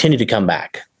 They continue to come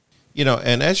back. You know,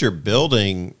 and as you're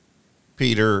building,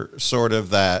 Peter, sort of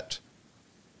that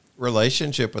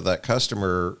relationship with that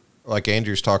customer, like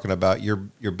Andrew's talking about, you're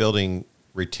building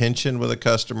retention with a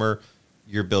customer,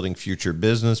 you're building future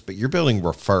business, but you're building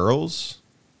referrals.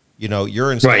 You know,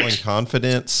 you're instilling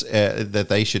confidence that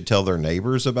they should tell their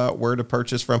neighbors about where to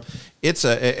purchase from.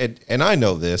 And I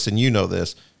know this, and you know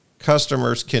this,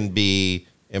 customers can be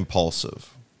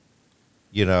impulsive,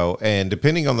 you know, and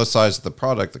depending on the size of the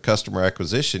product, the customer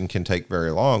acquisition can take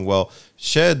very long. Well,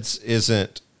 sheds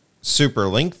isn't super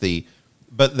lengthy,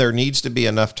 but there needs to be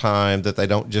enough time that they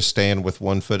don't just stand with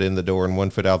 1 foot in the door and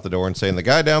 1 foot out the door and saying, the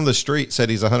guy down the street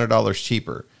said he's $100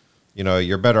 cheaper. You know,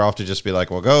 you're better off to just be like,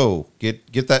 well, go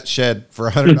get that shed for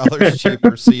 $100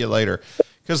 cheaper. See you later.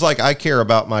 Because, like, I care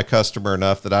about my customer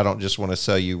enough that I don't just want to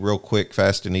sell you real quick,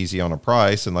 fast, and easy on a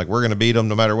price. And, like, we're going to beat them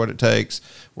no matter what it takes.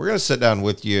 We're going to sit down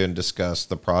with you and discuss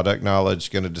the product knowledge,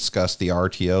 going to discuss the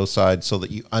RTO side so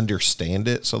that you understand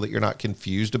it, so that you're not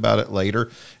confused about it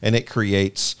later. And it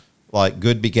creates, like,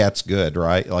 good begets good,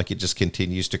 right? Like, it just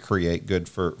continues to create good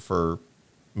for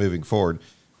moving forward.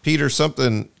 Peter,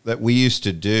 something that we used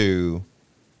to do,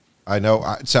 I know,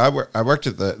 I worked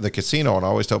at the casino, and I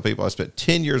always tell people I spent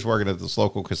 10 years working at this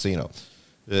local casino.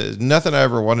 Nothing I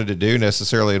ever wanted to do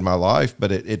necessarily in my life,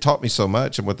 but it taught me so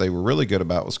much, and what they were really good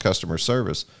about was customer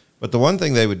service. But the one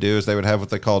thing they would do is they would have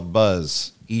what they called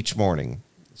buzz each morning.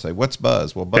 Say, what's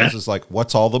buzz? Well, buzz is like,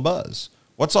 what's all the buzz?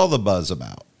 What's all the buzz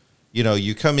about? You know,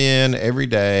 you come in every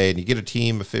day, and you get a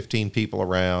team of 15 people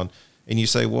around, and you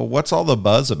say, well, what's all the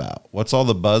buzz about? What's all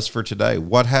the buzz for today?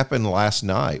 What happened last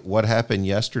night? What happened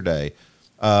yesterday?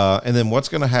 And then what's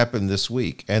going to happen this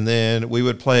week? And then we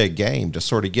would play a game to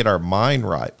sort of get our mind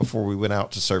right before we went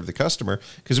out to serve the customer,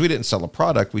 because we didn't sell a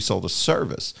product, we sold a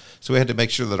service. So we had to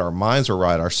make sure that our minds were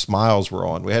right, our smiles were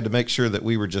on. We had to make sure that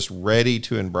we were just ready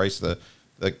to embrace the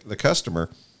customer.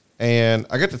 And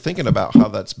I got to thinking about how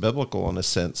that's biblical in a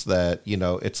sense that, you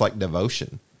know, it's like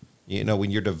devotion. You know,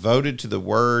 when you're devoted to the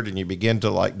word and you begin to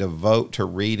like devote to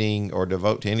reading or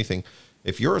devote to anything,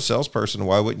 if you're a salesperson,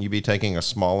 why wouldn't you be taking a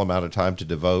small amount of time to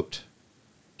devote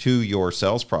to your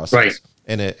sales process? Right.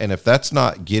 And if that's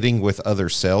not getting with other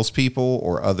salespeople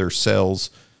or other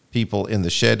salespeople in the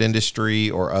shed industry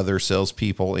or other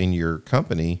salespeople in your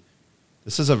company,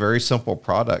 this is a very simple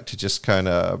product to just kind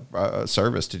of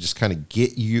service to just kind of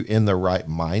get you in the right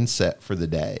mindset for the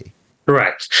day.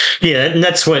 Correct. Yeah, and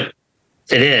that's what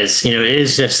it is. You know, it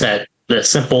is just that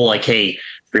simple, like, hey,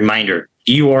 reminder,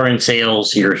 you are in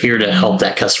sales. You're here to help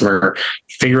that customer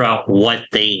figure out what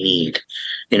they need.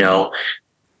 You know,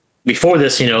 before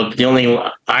this, you know, the only thing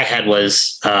I had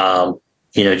was,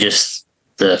 you know, just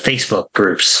the Facebook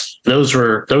groups. Those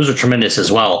are tremendous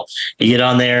as well. You get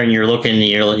on there and you're looking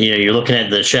at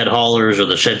the shed haulers or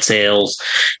the shed sales,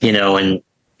 you know, and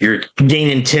you're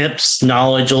gaining tips,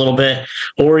 knowledge a little bit,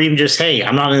 or even just, hey,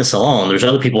 I'm not in this alone. There's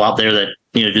other people out there that,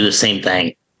 you know, do the same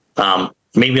thing.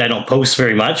 Maybe I don't post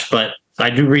very much, but I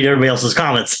do read everybody else's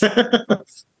comments.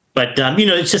 But, you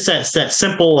know, it's just that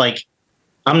simple, like,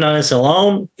 I'm not in this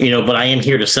alone, you know, but I am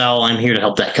here to sell. I'm here to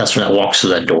help that customer that walks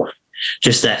through that door.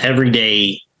 Just that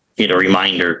everyday, you know,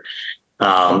 reminder.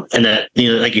 And that,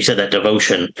 you know, like you said, that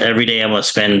devotion. Every day I'm going to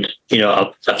spend, you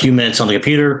know, a few minutes on the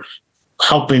computer,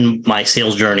 helping my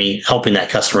sales journey, helping that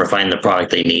customer find the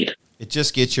product they need. It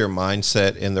just gets your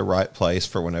mindset in the right place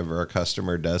for whenever a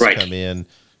customer does come in.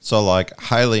 So, like,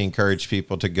 highly encourage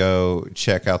people to go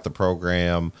check out the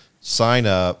program, sign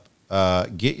up,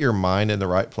 get your mind in the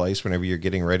right place whenever you're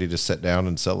getting ready to sit down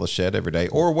and sell a shed every day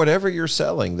or whatever you're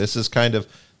selling.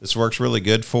 This works really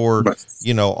good for,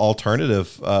 you know,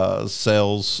 alternative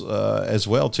sales as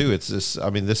well, too. This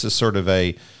is sort of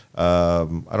a, I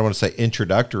don't want to say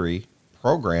introductory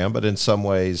program, but in some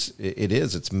ways it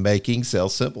is. It's making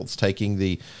sales simple. It's taking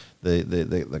the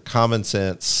common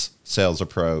sense sales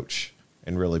approach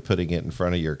and really putting it in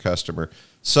front of your customer.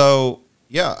 So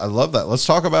yeah, I love that. Let's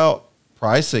talk about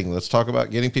pricing. Let's talk about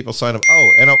getting people signed up.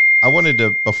 Oh, and I wanted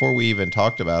to, before we even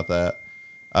talked about that,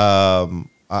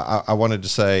 I wanted to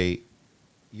say,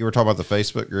 you were talking about the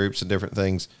Facebook groups and different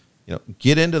things. You know,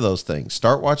 get into those things.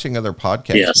 Start watching other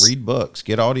podcasts, read books,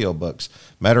 get audio books.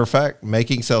 Matter of fact,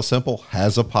 Making Sales Simple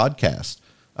has a podcast.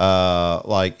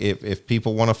 Like if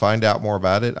people want to find out more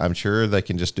about it, I'm sure they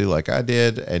can just do like I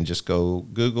did and just go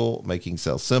Google Making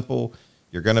Sales Simple.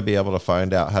 You're going to be able to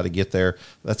find out how to get there.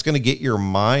 That's going to get your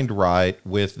mind right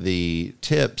with the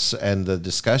tips and the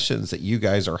discussions that you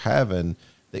guys are having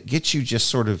that gets you just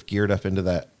sort of geared up into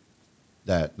that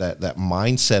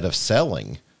mindset of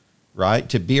selling, right?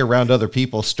 To be around other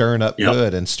people stirring up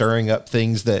good and stirring up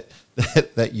things that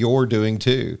you're doing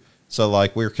too. So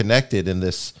like we're connected in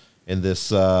this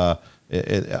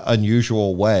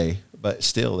unusual way, but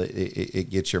still it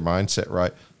gets your mindset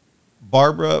right.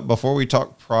 Barbara, before we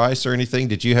talk price or anything,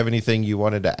 did you have anything you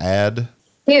wanted to add?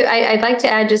 Yeah, I'd like to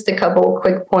add just a couple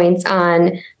quick points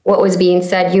on what was being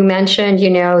said. You mentioned,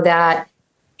 that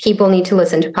people need to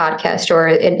listen to podcasts, or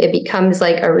it becomes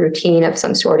like a routine of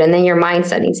some sort, and then your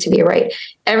mindset needs to be right.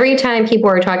 Every time people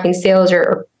are talking sales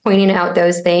or pointing out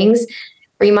those things,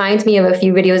 reminds me of a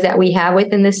few videos that we have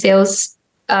within the sales,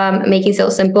 making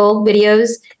sales simple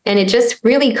videos. And it just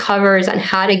really covers on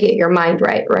how to get your mind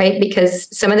right?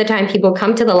 Because some of the time people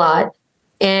come to the lot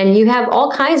and you have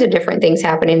all kinds of different things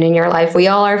happening in your life. We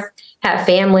all have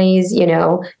families,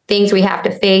 things we have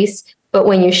to face. But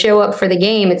when you show up for the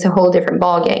game, it's a whole different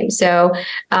ball game. So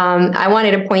I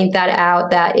wanted to point that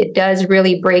out, that it does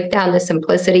really break down the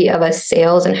simplicity of a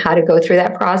sales and how to go through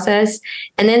that process.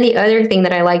 And then the other thing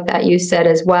that I like that you said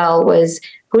as well was,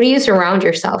 who do you surround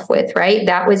yourself with, right?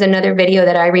 That was another video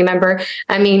that I remember.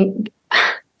 I mean,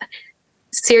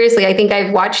 seriously, I think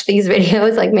I've watched these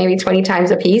videos like maybe 20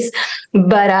 times a piece.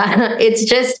 But it's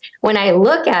just, when I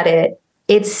look at it,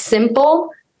 it's simple,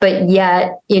 but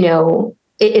yet,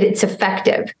 it's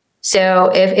effective. So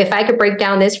if I could break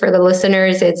down this for the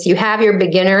listeners, it's you have your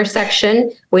beginner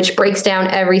section, which breaks down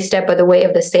every step of the way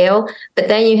of the sale, but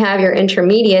then you have your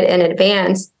intermediate and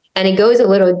advanced, and it goes a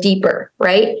little deeper,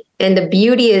 right? And the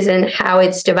beauty is in how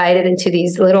it's divided into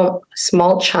these little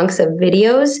small chunks of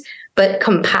videos, but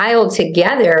compiled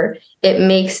together, it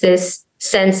makes this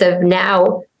sense of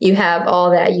now you have all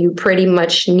that you pretty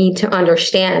much need to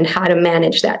understand how to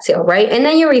manage that sale, right? And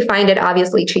then you refine it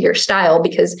obviously to your style,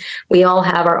 because we all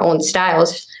have our own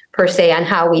styles per se on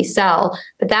how we sell.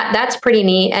 But that's pretty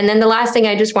neat. And then the last thing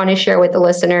I just want to share with the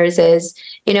listeners is,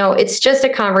 it's just a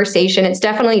conversation. It's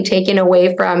definitely taken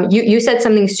away from, you said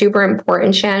something super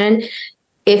important, Shannon.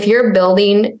 If you're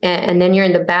building and then you're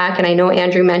in the back, and I know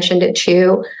Andrew mentioned it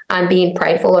too, on being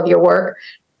prideful of your work,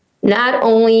 not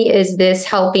only is this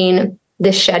helping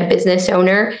the shed business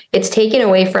owner, it's taken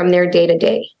away from their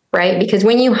day-to-day, right? Because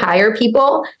when you hire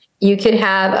people, you could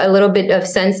have a little bit of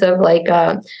sense of like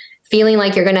feeling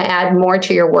like you're going to add more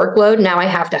to your workload. Now I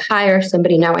have to hire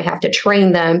somebody. Now I have to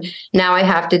train them. Now I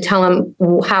have to tell them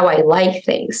how I like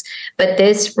things. But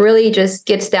this really just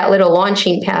gets that little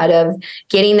launching pad of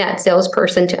getting that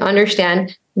salesperson to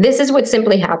understand this is what's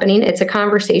simply happening. It's a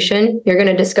conversation. You're going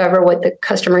to discover what the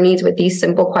customer needs with these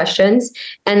simple questions.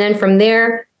 And then from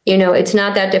there, it's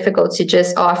not that difficult to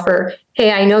just offer,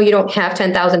 hey, I know you don't have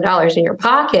 $10,000 in your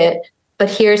pocket, but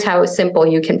here's how simple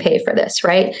you can pay for this,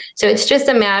 right? So it's just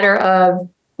a matter of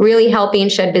really helping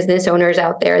shed business owners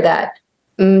out there that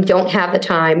don't have the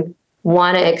time,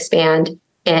 want to expand,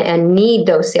 and need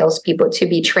those salespeople to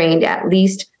be trained at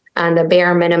least on the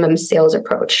bare minimum sales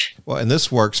approach. Well, and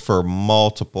this works for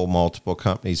multiple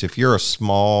companies. If you're a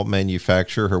small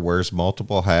manufacturer who wears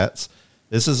multiple hats,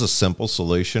 this is a simple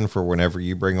solution for whenever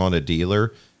you bring on a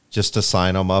dealer, just to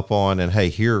sign them up on, and hey,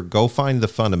 here, go find the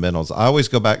fundamentals. I always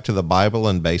go back to the Bible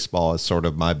and baseball as sort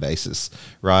of my basis,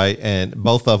 right? And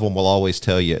both of them will always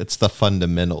tell you it's the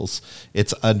fundamentals.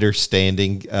 It's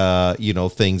understanding,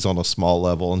 things on a small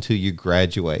level until you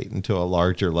graduate into a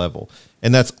larger level.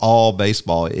 And that's all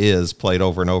baseball is, played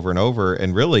over and over and over.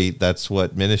 And really, that's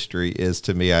what ministry is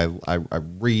to me. I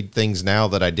read things now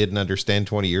that I didn't understand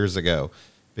 20 years ago.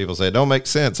 People say it don't make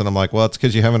sense. And I'm like, well, it's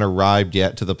because you haven't arrived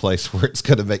yet to the place where it's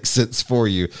going to make sense for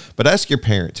you. But ask your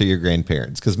parents or your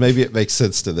grandparents, because maybe it makes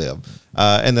sense to them.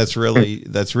 And that's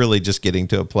really just getting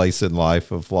to a place in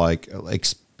life of like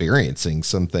experiencing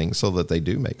some things so that they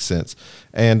do make sense.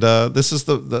 And this is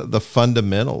the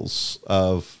fundamentals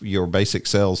of your basic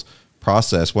sales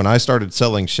process. When I started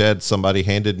selling sheds, somebody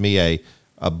handed me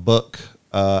a book,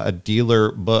 a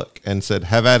dealer book, and said,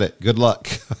 have at it. Good luck.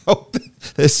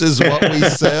 This is what we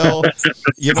sell.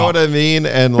 You know what I mean?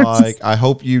 And like, I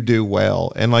hope you do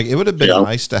well. And like, it would have been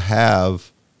nice to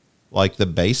have like the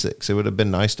basics. It would have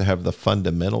been nice to have the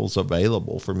fundamentals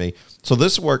available for me. So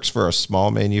this works for a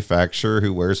small manufacturer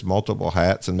who wears multiple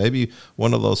hats. And maybe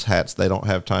one of those hats they don't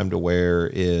have time to wear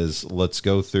is let's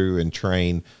go through and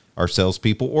train our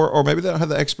salespeople, or maybe they don't have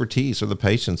the expertise or the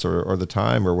patience or the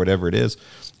time or whatever it is.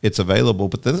 It's available.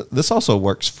 But this also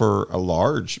works for a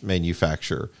large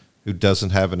manufacturer who doesn't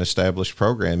have an established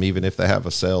program, even if they have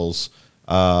a sales,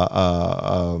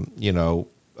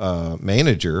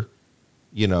 manager.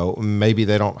 Maybe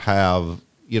they don't have,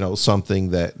 something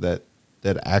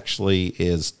that actually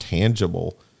is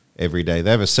tangible every day.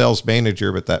 They have a sales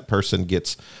manager, but that person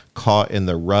gets caught in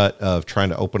the rut of trying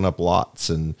to open up lots,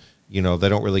 and they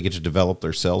don't really get to develop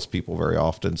their salespeople very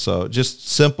often. So just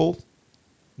simple,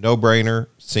 no brainer,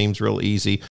 seems real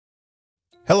easy.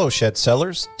 Hello, shed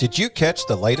sellers. Did you catch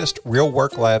the latest Real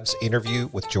Work Labs interview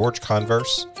with George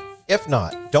Converse? If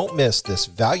not, don't miss this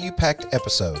value-packed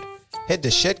episode. Head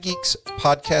to Shed Geeks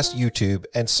Podcast YouTube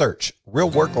and search Real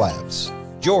Work Labs.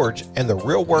 George and the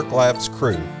Real Work Labs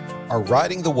crew are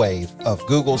riding the wave of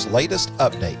Google's latest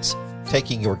updates,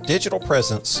 taking your digital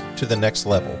presence to the next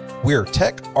level. We're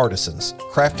tech artisans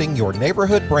crafting your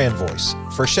neighborhood brand voice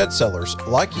for shed sellers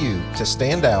like you to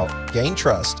stand out, gain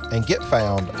trust, and get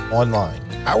found online.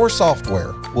 Our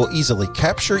software will easily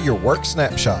capture your work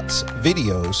snapshots,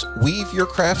 videos, weave your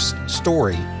craft's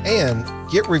story, and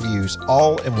get reviews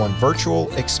all in one virtual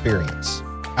experience.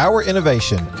 Our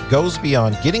innovation goes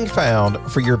beyond getting found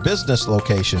for your business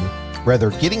location,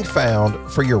 rather getting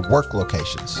found for your work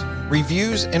locations.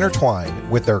 Reviews intertwine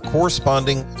with their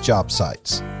corresponding job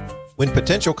sites. When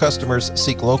potential customers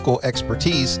seek local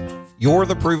expertise, you're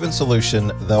the proven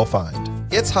solution they'll find.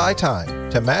 It's high time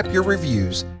to map your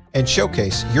reviews and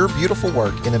showcase your beautiful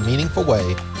work in a meaningful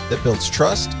way that builds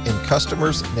trust in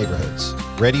customers' neighborhoods.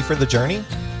 Ready for the journey?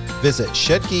 Visit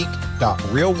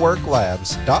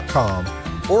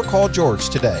shedgeek.realworklabs.com or call George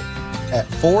today at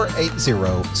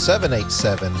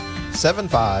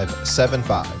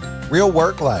 480-787-7575. Real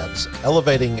Work Labs,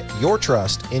 elevating your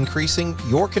trust, increasing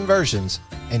your conversions,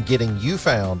 and getting you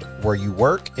found where you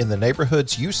work in the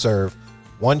neighborhoods you serve,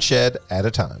 one shed at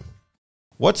a time.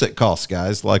 What's it cost,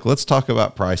 guys? Like, let's talk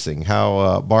about pricing.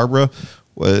 How, Barbara,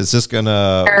 is this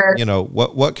gonna,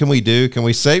 what can we do? Can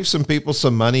we save some people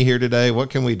some money here today? What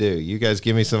can we do? You guys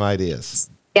give me some ideas.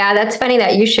 Yeah, that's funny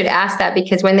that you should ask that,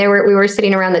 because when we were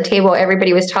sitting around the table,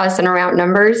 everybody was tossing around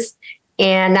numbers.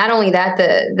 And not only that,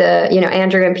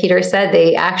 Andrew and Peter said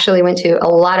they actually went to a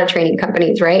lot of training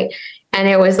companies, right? And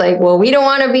it was like, well, we don't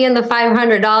want to be in the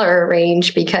 $500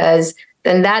 range, because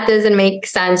then that doesn't make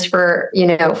sense for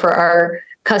our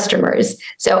customers.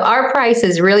 So our price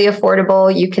is really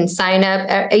affordable. You can sign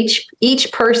up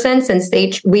each person, since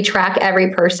we track every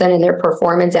person and their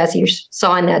performance, as you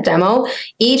saw in that demo.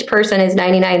 Each person is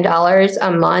 $99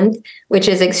 a month, which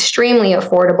is extremely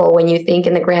affordable when you think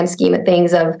in the grand scheme of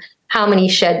things of how many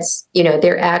sheds,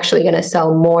 they're actually going to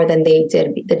sell more than they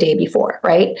did the day before,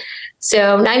 right?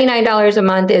 So $99 a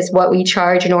month is what we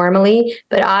charge normally.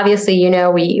 But obviously,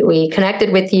 we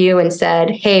connected with you and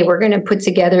said, hey, we're going to put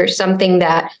together something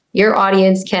that your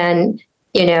audience can,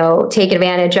 take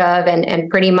advantage of, and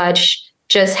pretty much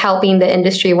just helping the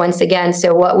industry once again.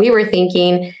 So what we were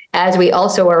thinking, as we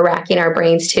also were racking our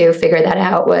brains to figure that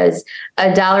out, was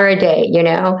 $1 a day,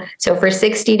 So for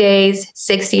 60 days,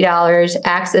 $60,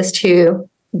 access to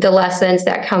the lessons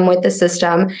that come with the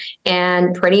system,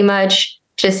 and pretty much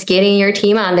just getting your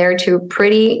team on there to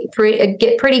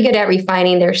get pretty good at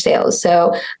refining their sales.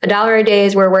 So $1 a day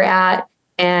is where we're at.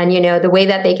 And, the way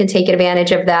that they can take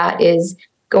advantage of that is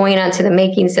going onto the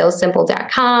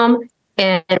makingsalessimple.com,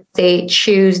 and they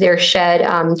choose their shed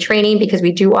training, because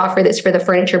we do offer this for the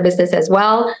furniture business as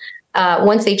well.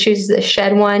 Once they choose the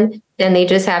shed one, then they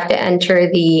just have to enter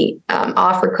the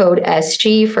offer code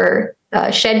SG for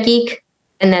Shed Geek,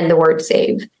 and then the word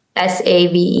SAVE,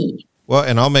 SAVE. Well,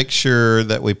 and I'll make sure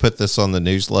that we put this on the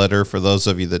newsletter. For those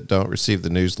of you that don't receive the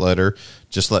newsletter,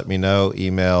 just let me know.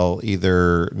 Email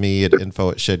either me at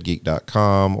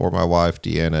info@shedgeek.com or my wife,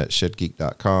 Deanna, at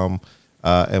shedgeek.com.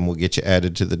 And we'll get you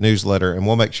added to the newsletter, and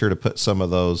we'll make sure to put some of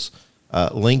those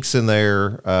links in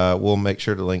there. We'll make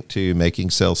sure to link to Making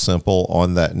Sales Simple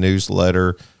on that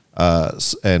newsletter,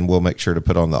 and we'll make sure to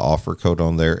put on the offer code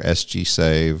on there, SG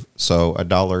Save. So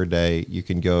 $1 a day, you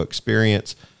can go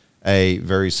experience a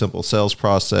very simple sales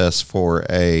process for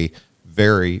a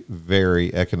very,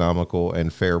 very economical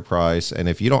and fair price. And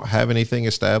if you don't have anything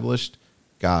established,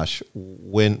 gosh,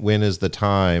 when is the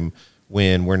time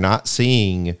when we're not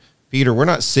seeing, Peter, we're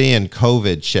not seeing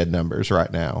COVID shed numbers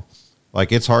right now.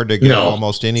 Like, it's hard to go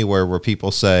almost anywhere where people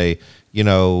say,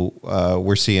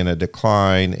 we're seeing a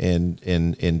decline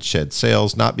in shed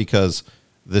sales, not because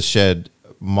the shed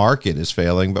market is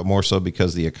failing, but more so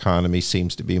because the economy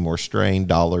seems to be more strained.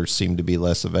 Dollars seem to be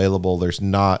less available. There's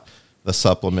not the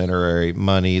supplementary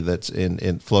money that's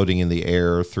in floating in the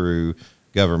air through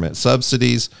government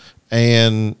subsidies.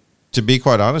 And to be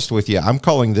quite honest with you, I'm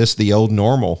calling this the old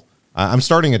normal. I'm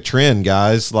starting a trend,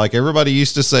 guys. Like, everybody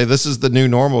used to say, this is the new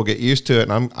normal, get used to it.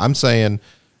 And I'm saying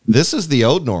This is the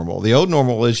old normal. The old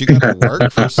normal is you got to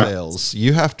work for sales.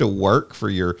 You have to work for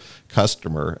your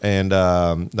customer, and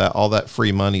that all that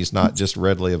free money is not just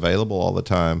readily available all the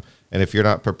time. And if you're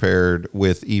not prepared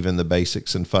with even the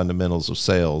basics and fundamentals of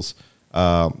sales,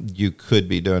 you could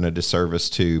be doing a disservice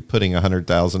to putting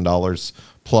 $100,000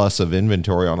 plus of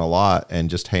inventory on a lot and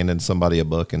just handing somebody a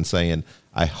book and saying,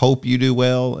 I hope you do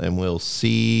well, and we'll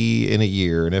see in a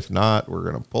year. And if not, we're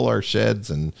going to pull our sheds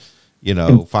and,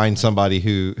 find somebody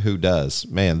who does.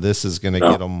 Man, this is going to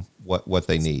get them what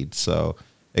they need. So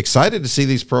excited to see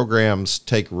these programs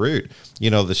take root.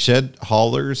 The shed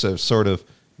haulers have sort of,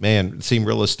 seem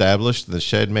real established. The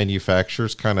shed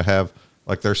manufacturers kind of have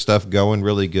like their stuff going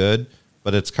really good,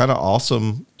 but it's kind of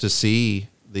awesome to see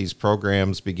these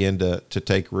programs begin to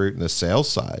take root in the sales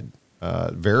side.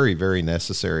 Very, very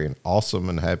necessary and awesome,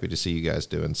 and happy to see you guys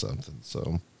doing something.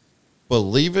 So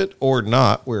believe it or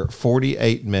not, we're at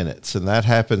 48 minutes, and that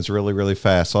happens really, really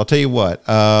fast. So I'll tell you what,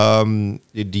 do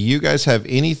you guys have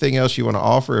anything else you want to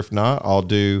offer? If not, I'll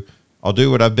do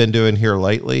what I've been doing here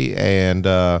lately. And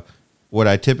what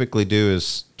I typically do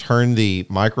is turn the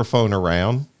microphone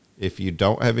around if you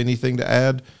don't have anything to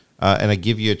add, and I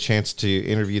give you a chance to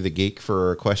interview the geek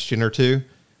for a question or two.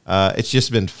 It's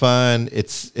just been fun.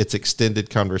 It's extended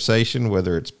conversation,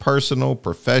 whether it's personal,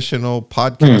 professional,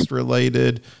 podcast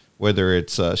related, whether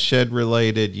it's shed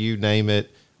related, you name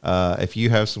it. If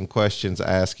you have some questions,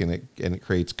 ask, and it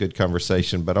creates good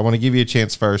conversation. But I want to give you a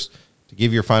chance first to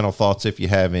give your final thoughts if you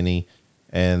have any,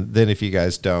 and then if you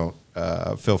guys don't,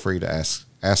 feel free to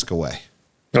ask away.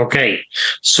 Okay,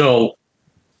 so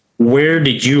where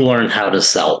did you learn how to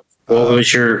sell? What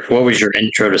was your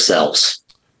intro to sales?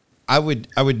 I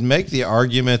would make the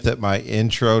argument that my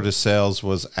intro to sales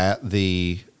was at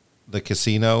the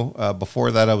casino. Before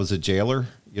that, I was a jailer.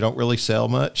 You don't really sell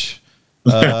much.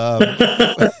 Okay.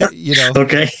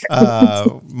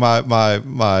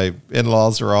 My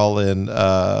in-laws are all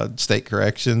in state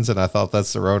corrections, and I thought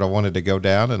that's the road I wanted to go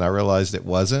down, and I realized it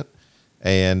wasn't.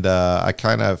 And I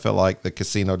kind of felt like the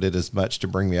casino did as much to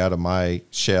bring me out of my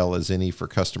shell as any for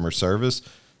customer service.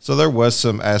 So there was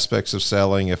some aspects of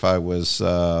selling if I was,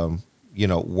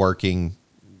 working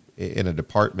in a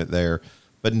department there,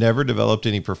 but never developed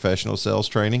any professional sales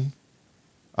training.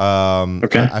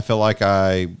 Okay. I feel like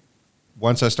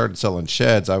once I started selling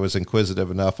sheds, I was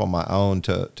inquisitive enough on my own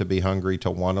to be hungry,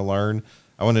 to want to learn.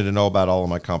 I wanted to know about all of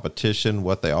my competition,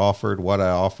 what they offered, what I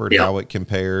offered, how it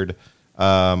compared.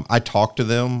 I talked to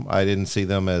them. I didn't see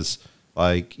them as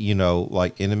like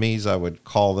enemies. I would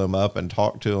call them up and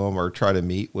talk to them or try to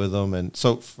meet with them. And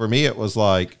so for me, it was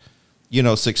like,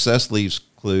 success leaves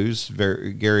clues.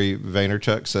 Gary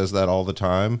Vaynerchuk says that all the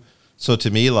time. So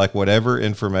to me, like whatever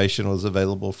information was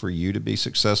available for you to be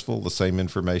successful, the same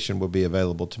information would be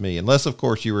available to me. Unless, of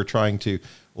course, you were trying to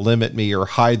limit me or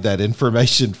hide that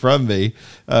information from me,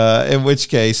 in which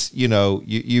case,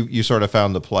 you sort of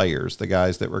found the players, the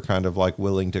guys that were kind of like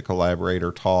willing to collaborate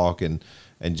or talk and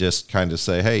just kind of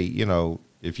say, hey,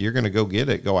 if you're going to go get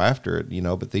it, go after it,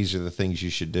 but these are the things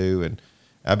you should do. And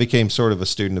I became sort of a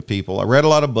student of people. I read a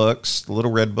lot of books. The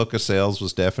Little Red Book of Sales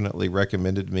was definitely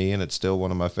recommended to me, and it's still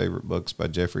one of my favorite books by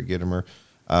Jeffrey Gitomer.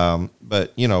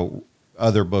 But,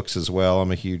 other books as well.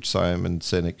 I'm a huge Simon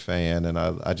Sinek fan, and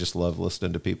I just love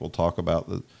listening to people talk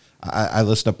about I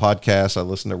listen to podcasts. I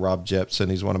listen to Rob Jepson.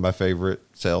 He's one of my favorite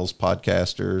sales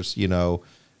podcasters,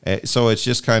 So it's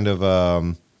just kind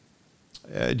of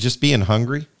just being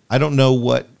hungry. I don't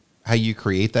know how you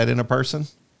create that in a person.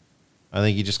 I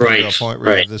think you just come to a point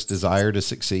where you have this desire to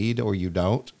succeed, or you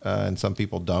don't, and some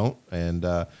people don't, and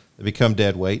they become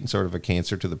dead weight and sort of a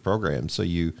cancer to the program. So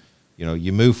you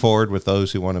move forward with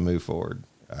those who want to move forward,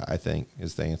 I think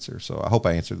is the answer. So I hope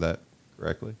I answered that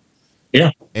correctly.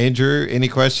 Yeah. Andrew, any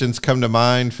questions come to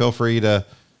mind? Feel free to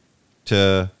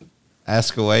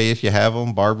ask away if you have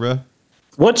them. Barbara?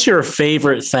 What's your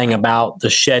favorite thing about the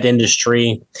shed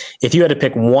industry? If you had to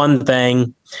pick one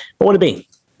thing, what would it be?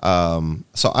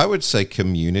 So I would say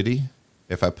community.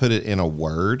 If I put it in a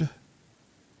word,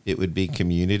 it would be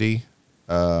community.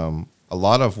 A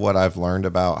lot of what I've learned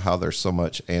about how there's so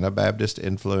much Anabaptist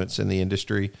influence in the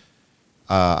industry,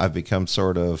 I've become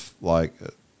sort of like,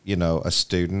 a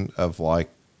student of like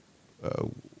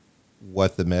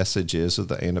what the message is of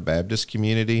the Anabaptist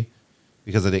community,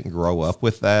 because I didn't grow up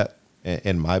with that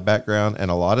in my background.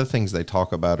 And a lot of things they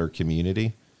talk about are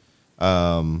community.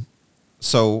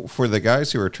 So for the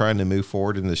guys who are trying to move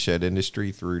forward in the shed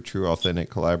industry through true, authentic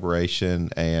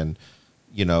collaboration and,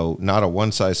 not a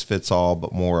one size fits all,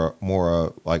 but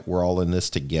more like we're all in this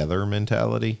together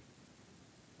mentality.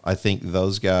 I think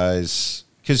those guys,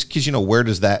 cause where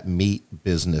does that meet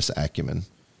business acumen?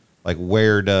 like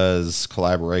where does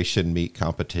collaboration meet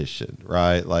competition,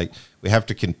 right? Like we have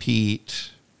to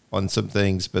compete on some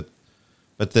things, but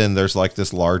then there's like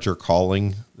this larger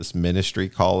calling, this ministry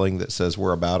calling that says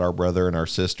we're about our brother and our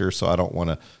sister. So I don't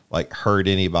want to like hurt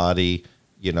anybody,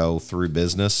 through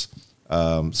business.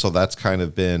 So that's kind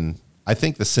of been, I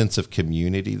think, the sense of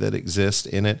community that exists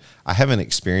in it. I haven't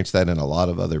experienced that in a lot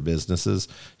of other businesses.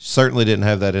 Certainly didn't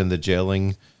have that in the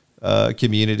jailing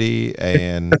community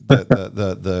and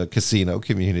the casino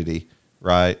community,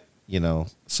 right?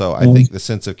 So I think the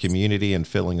sense of community and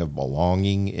feeling of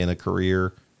belonging in a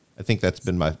career, I think that's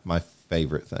been my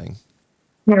favorite thing.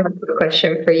 I have a quick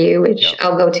question for you, which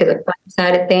I'll go to the fun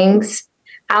side of things.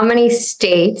 How many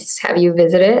states have you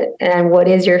visited, and what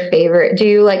is your favorite? Do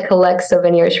you like collect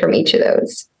souvenirs from each of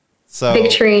those? So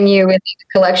picturing you with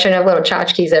a collection of little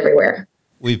tchotchkes everywhere.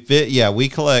 We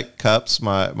collect cups.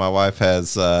 My wife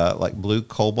has like blue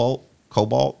cobalt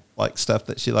like stuff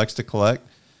that she likes to collect.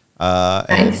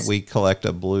 And we collect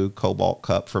a blue cobalt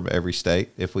cup from every state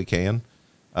if we can,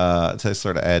 to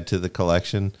sort of add to the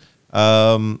collection.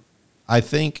 I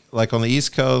think like on the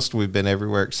East Coast, we've been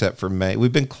everywhere except for Maine.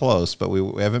 We've been close, but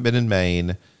we haven't been in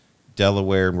Maine,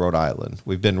 Delaware, and Rhode Island.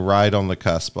 We've been right on the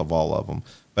cusp of all of them.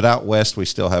 But out west, we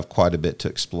still have quite a bit to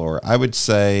explore. I would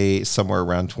say somewhere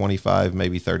around 25,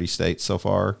 maybe 30 states so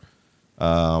far,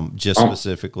 just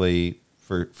specifically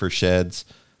for sheds.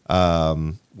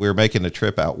 We're making a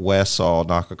trip out west, so I'll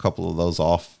knock a couple of those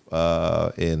off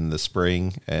in the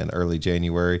spring and early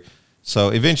January. So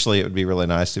eventually it would be really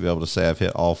nice to be able to say I've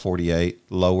hit all 48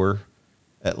 lower,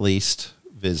 at least,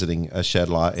 visiting a shed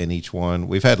lot in each one.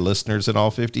 We've had listeners in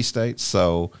all 50 states,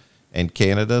 and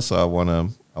Canada, so I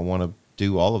want to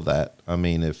do all of that. I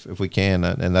mean, if we can,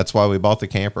 and that's why we bought the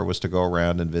camper, was to go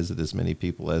around and visit as many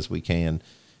people as we can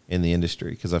in the industry,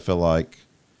 because I feel like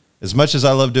as much as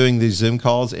I love doing these Zoom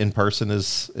calls, in person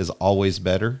is always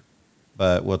better,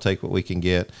 but we'll take what we can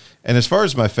get. And as far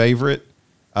as my favorite,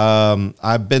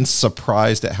 I've been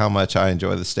surprised at how much I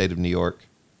enjoy the state of New York.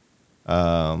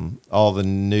 All the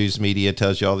news media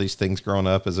tells you all these things growing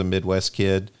up as a Midwest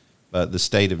kid, but the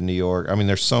state of New York, I mean,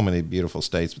 there's so many beautiful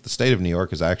states, but the state of New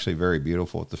York is actually very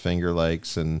beautiful with the Finger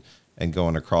Lakes and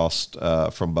going across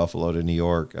from Buffalo to New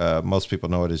York. Most people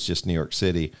know it as just New York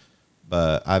City,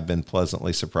 but I've been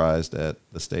pleasantly surprised at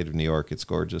the state of New York. It's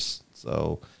gorgeous.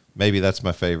 So maybe that's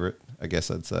my favorite, I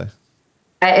guess I'd say.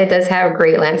 It does have a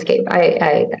great landscape.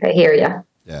 I hear you.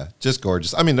 Yeah, just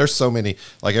gorgeous. I mean, there's so many,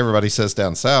 like everybody says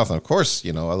down south, and of course,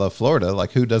 I love Florida.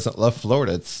 Like, who doesn't love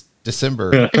Florida? It's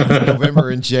December, November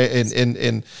in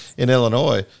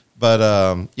Illinois.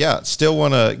 But still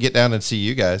want to get down and see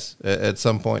you guys at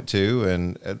some point too.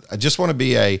 And I just want to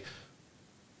be a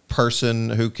person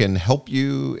who can help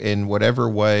you in whatever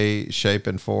way, shape,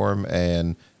 and form.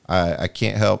 And I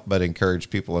can't help but encourage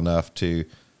people enough to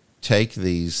take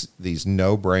these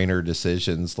no-brainer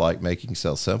decisions like making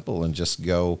sales simple and just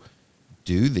go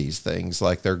do these things.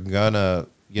 Like they're gonna,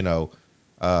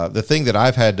 the thing that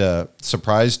I've had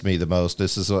surprised me the most,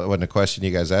 this is wasn't a question you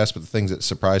guys asked, but the things that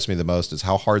surprised me the most is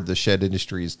how hard the shed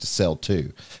industry is to sell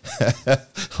to.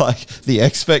 Like the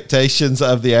expectations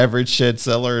of the average shed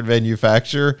seller and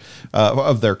manufacturer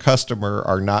of their customer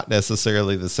are not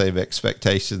necessarily the same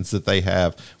expectations that they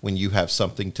have when you have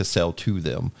something to sell to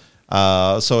them.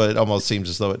 So it almost seems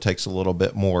as though it takes a little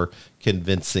bit more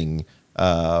convincing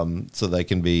so they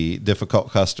can be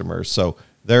difficult customers. So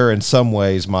they're in some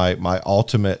ways my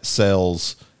ultimate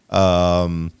sales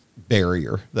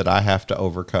barrier that I have to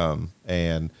overcome.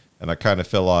 And I kind of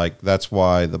feel like that's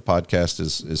why the podcast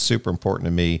is super important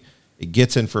to me. It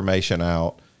gets information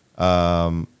out,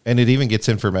 and it even gets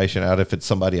information out if it's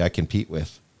somebody I compete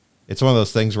with. It's one of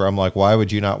those things where I'm like, why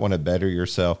would you not want to better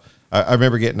yourself? I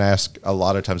remember getting asked a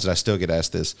lot of times, and I still get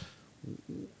asked this,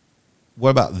 what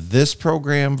about this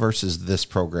program versus this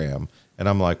program? And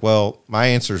I'm like, well, my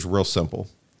answer is real simple.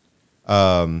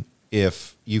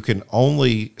 If you can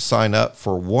only sign up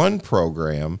for one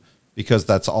program because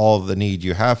that's all the need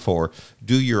you have for,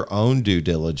 do your own due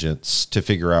diligence to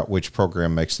figure out which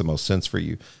program makes the most sense for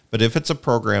you. But if it's a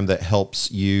program that helps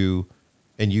you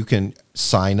and you can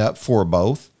sign up for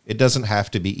both, it doesn't have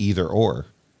to be either or.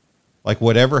 Like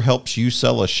whatever helps you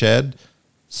sell a shed,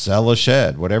 sell a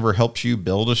shed. Whatever helps you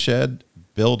build a shed,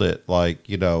 build it. Like,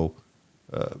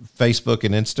 Facebook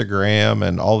and Instagram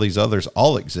and all these others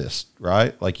all exist,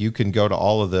 right? Like you can go to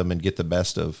all of them and get the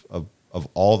best of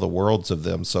all the worlds of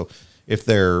them. So if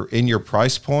they're in your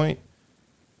price point,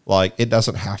 like it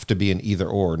doesn't have to be an either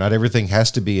or. Not everything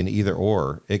has to be an either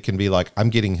or. It can be like, I'm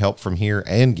getting help from here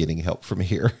and getting help from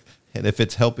here. And if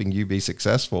it's helping you be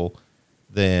successful,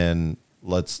 then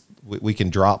we can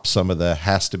drop some of the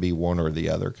has to be one or the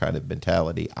other kind of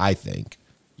mentality, I think.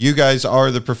 You guys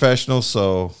are the professionals,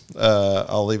 so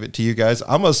I'll leave it to you guys.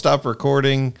 I'm going to stop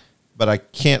recording, but I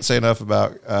can't say enough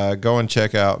about go and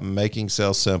check out Making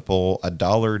Sales Simple,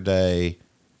 $1 a day.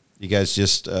 You guys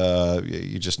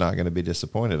you're just not going to be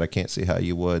disappointed. I can't see how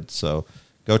you would. So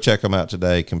go check them out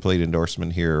today. Complete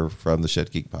endorsement here from the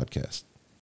Shed Geek Podcast.